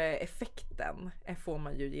ombre-effekten får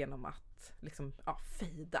man ju genom att liksom,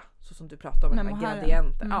 fejda. Så som du pratar om med de här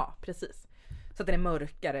gradienter. Ja, precis. Så att den är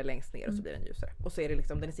mörkare längst ner och så blir den ljusare. Och så är det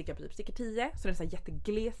liksom, den är stickad på typ sticker 10. Så den är så här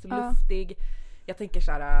jättegles, luftig. Jag tänker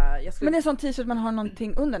så här, men det är en sån t-shirt man har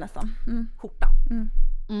någonting under nästan. Skjortan.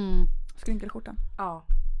 Skrynkelsskjortan. Ja.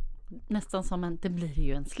 Nästan som det blir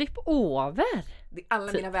ju en slip-over.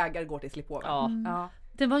 Alla mina vägar går till slip-over. Ja.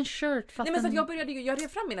 Det var en shirt. Nej, men så att jag rev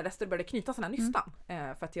fram mina rester och började knyta såna här nystan.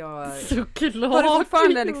 För att jag... Såklart. Har du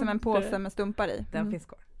fortfarande liksom en påse med stumpar i? Den finns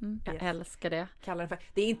kvar. Jag älskar det. Kallar den för,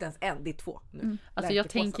 det är inte ens en, det är 2 nu. Alltså jag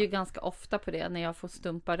tänker ju ganska ofta på det när jag får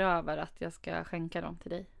stumpar över, att jag ska skänka dem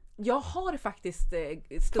till dig. Jag har faktiskt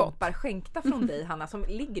stumpar skänkta från dig, Hanna, som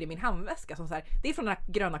ligger i min handväska. Som så här, det är från den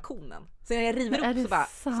här gröna konen. Så när jag river upp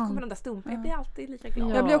så kommer den där stumpen. Jag blir alltid lika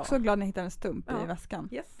glad. Ja. Jag blir också glad när jag hittar en stump i väskan.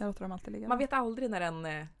 Yes. Jag låter dem alltid ligga. Man vet aldrig när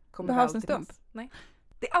den kommer behövs en stump. Nej.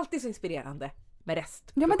 Det är alltid så inspirerande med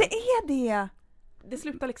rest. Ja, men det är det! Det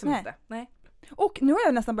slutar liksom inte. Nej. Och nu har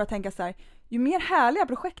jag nästan börjat tänka så här, ju mer härliga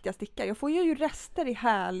projekt jag stickar, jag får ju rester i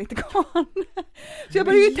härligt garn. Så jag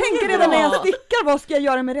börjar ju tänka redan när jag stickar, vad ska jag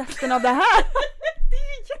göra med resten av det här? Det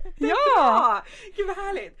är jättebra! Gud vad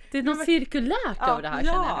härligt! Det är något cirkulärt av det här,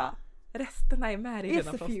 känner jag. Resterna är med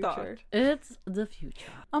redan från start. It's the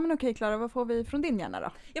future. Ja, men okej, Klara, vad får vi från din hjärna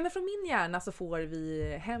då? Ja, men från min hjärna så får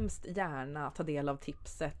vi hemskt gärna ta del av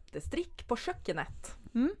tipset Strick på kökenet.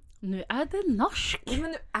 Nu är det norsk.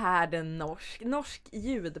 Men nu är det norsk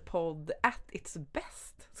ljudpodd at its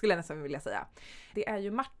best, skulle jag nästan vilja säga. Det är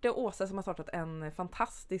ju Marte och Åsa som har startat en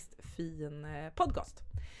fantastiskt fin podcast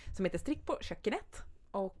som heter Strick på kökenet.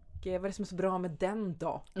 Och vad är det som är så bra med den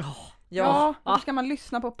då? Ja, varför ska man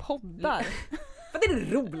lyssna på poddar? För det är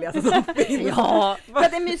det roligaste som finns. Ja, för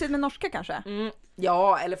att det är mysigt med norska kanske?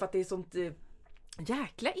 Ja, eller för att det är sånt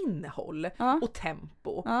jäkla innehåll och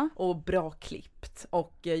tempo och bra klippt.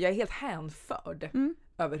 Och jag är helt hänförd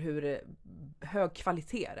över hur hög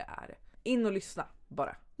kvalitet det är. In och lyssna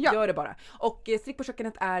bara. Ja. Gör det bara. Och Strick på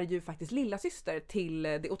kökenet är ju faktiskt lilla syster till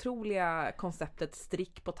det otroliga konceptet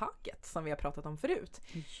Strick på taket som vi har pratat om förut.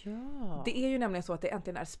 Ja. Det är ju nämligen så att det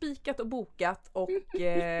äntligen är spikat och bokat och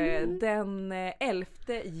den 11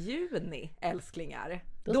 juni, älsklingar,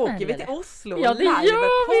 då åker vi till Oslo och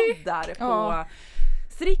livepoddar på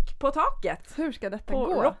Strick på taket. Hur ska detta på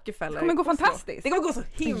gå? Rockefeller. Det kommer gå fantastiskt. Det kommer gå så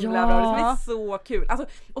himla bra. Det är så kul. Alltså,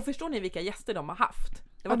 och förstår ni vilka gäster de har haft?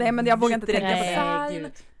 Det var men jag vågar inte tänka på det.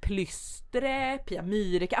 Design, Plystre, Pia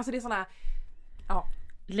Myrika. Alltså det är såna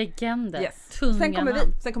legender. Yes. Tunga Sen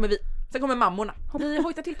kommer vi. Sen kommer mammorna. Vi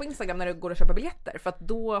hojtar till på Instagram när det går att köpa biljetter. För att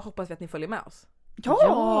då hoppas vi att ni följer med oss.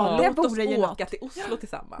 Ja, det låt oss vore ju åka till Oslo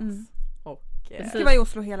tillsammans. Och, ska vara i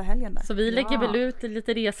Oslo hela helgen där. Så vi lägger väl ut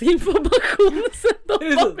lite reseinformation sen då.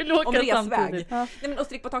 Vi vill åka samtidigt. Nej, men och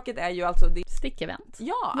Strick på taket är ju alltså stickevent.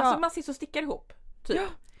 Ja, alltså man sitter och stickar ihop. Typ. Ja,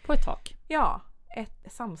 på ett tak. Ja,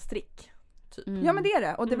 ett samstrick. Typ. Ja, men det är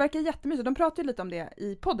det. Och det verkar jättemysigt. De pratar ju lite om det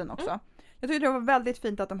i podden också. Jag tycker det var väldigt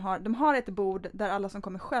fint att de har ett bord där alla som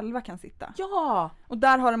kommer själva kan sitta. Ja! Och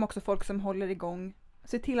där har de också folk som håller igång.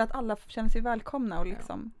 Se till att alla känner sig välkomna och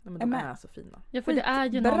liksom men de är så fina. Ja, för det är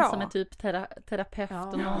ju någon som är typ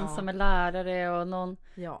terapeut och någon som är lärare och någon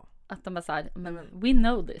att de är så här, men we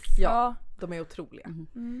know this. Ja, de är otroliga.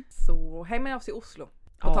 Så häng med oss i Oslo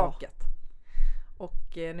på taket.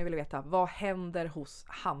 Och nu vill jag veta, vad händer hos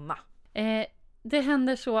Hanna? Det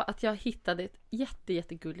händer så att jag hittade ett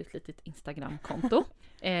jättegulligt litet Instagramkonto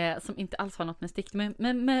som inte alls har något med stick,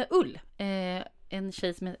 men med ull. En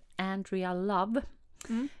tjej som heter Andrea Love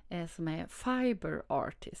som är fiber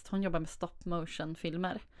artist. Hon jobbar med stop motion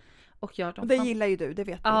filmer. Och det gillar ju du, det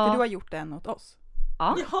vet du. För du har gjort den åt oss.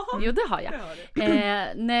 Ja, jo det har jag.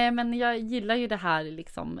 Nej, men jag gillar ju det här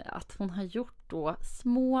liksom att hon har gjort då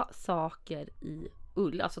små saker i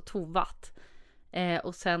ull, alltså tovat.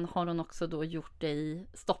 Och sen har hon också då gjort det i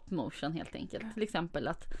stop motion helt enkelt. Till exempel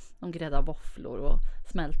att de gräddar våfflor och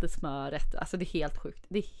smälter smöret. Alltså det är helt sjukt.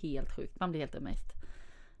 Det är helt sjukt. Man blir helt amazed.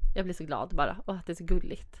 Jag blir så glad bara. Och att det är så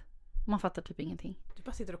gulligt. Man fattar typ ingenting. Du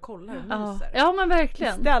bara sitter och kollar och myser. Ja, men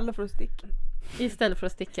verkligen. Istället för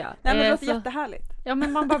att sticka. Nej, men det låter jättehärligt. Ja,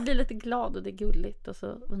 men man bara blir lite glad och det är gulligt. Och så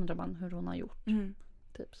undrar man hur hon har gjort.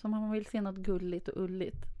 Typ. Så om man vill se något gulligt och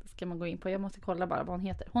ulligt, då ska man gå in på. Jag måste kolla bara vad hon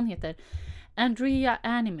heter. Hon heter Andrea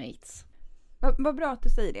Animates. Vad bra att du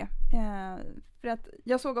säger det. För att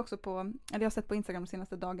jag såg också eller jag har sett på Instagram de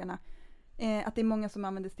senaste dagarna att det är många som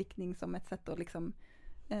använder stickning som ett sätt att liksom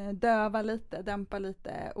dämpa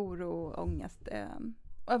lite oro och ångest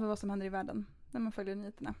över vad som händer i världen när man följer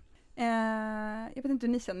nyheterna. Jag vet inte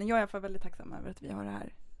hur ni känner, jag är i alla fall väldigt tacksam över att vi har det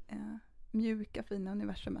här mjuka, fina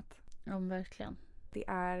universumet. Ja, verkligen. Det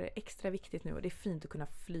är extra viktigt nu och det är fint att kunna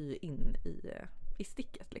fly in i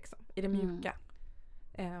sticket liksom, i det mjuka.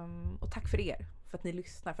 Och tack för er, för att ni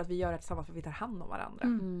lyssnar, för att vi gör det tillsammans, för att vi tar hand om varandra.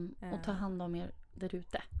 Och ta hand om er där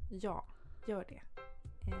ute. Ja, gör det.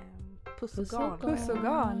 Puss och garn. Puss och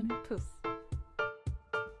garn. Puss.